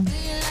 Bye.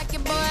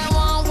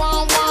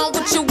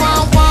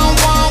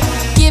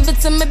 Give it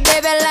to me,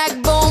 baby,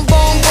 like boom,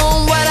 boom,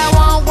 boom. What I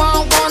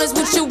want is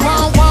what you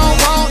want,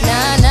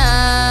 nah, nah.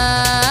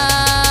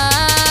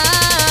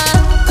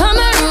 Come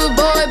here, rude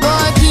boy,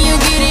 can you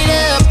get it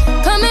up?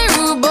 Come here,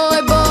 rude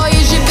boy,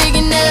 is you big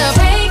enough?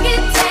 Take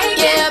it,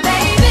 yeah,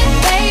 baby,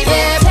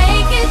 yeah,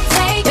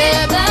 take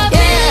it, love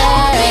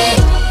it.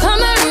 Come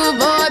here, rude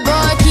boy,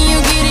 can you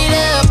get it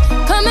up?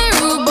 Come here,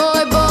 rude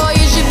boy,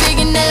 is you big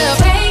enough?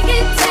 Take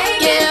it,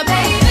 yeah,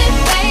 baby,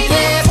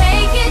 yeah,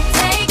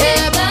 take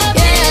it, love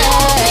it.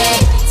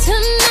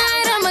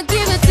 Tonight I'ma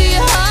give it to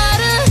you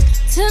harder.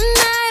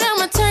 Tonight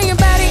I'ma turn your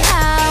body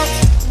out.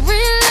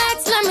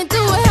 Relax, let me do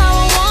it how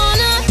I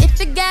wanna. If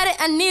you got it,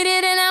 I need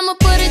it, and I'ma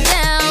put it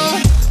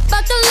down.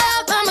 Buckle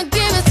up, I'ma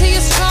give it to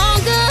you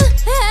stronger.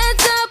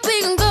 Heads up,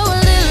 we can go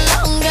a little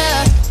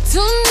longer.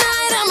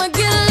 Tonight I'ma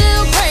get a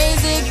little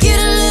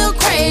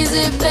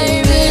crazy,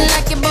 baby.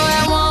 Like it, boy,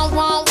 I want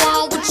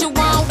what you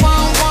want.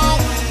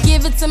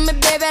 Give it to me,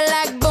 baby,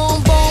 like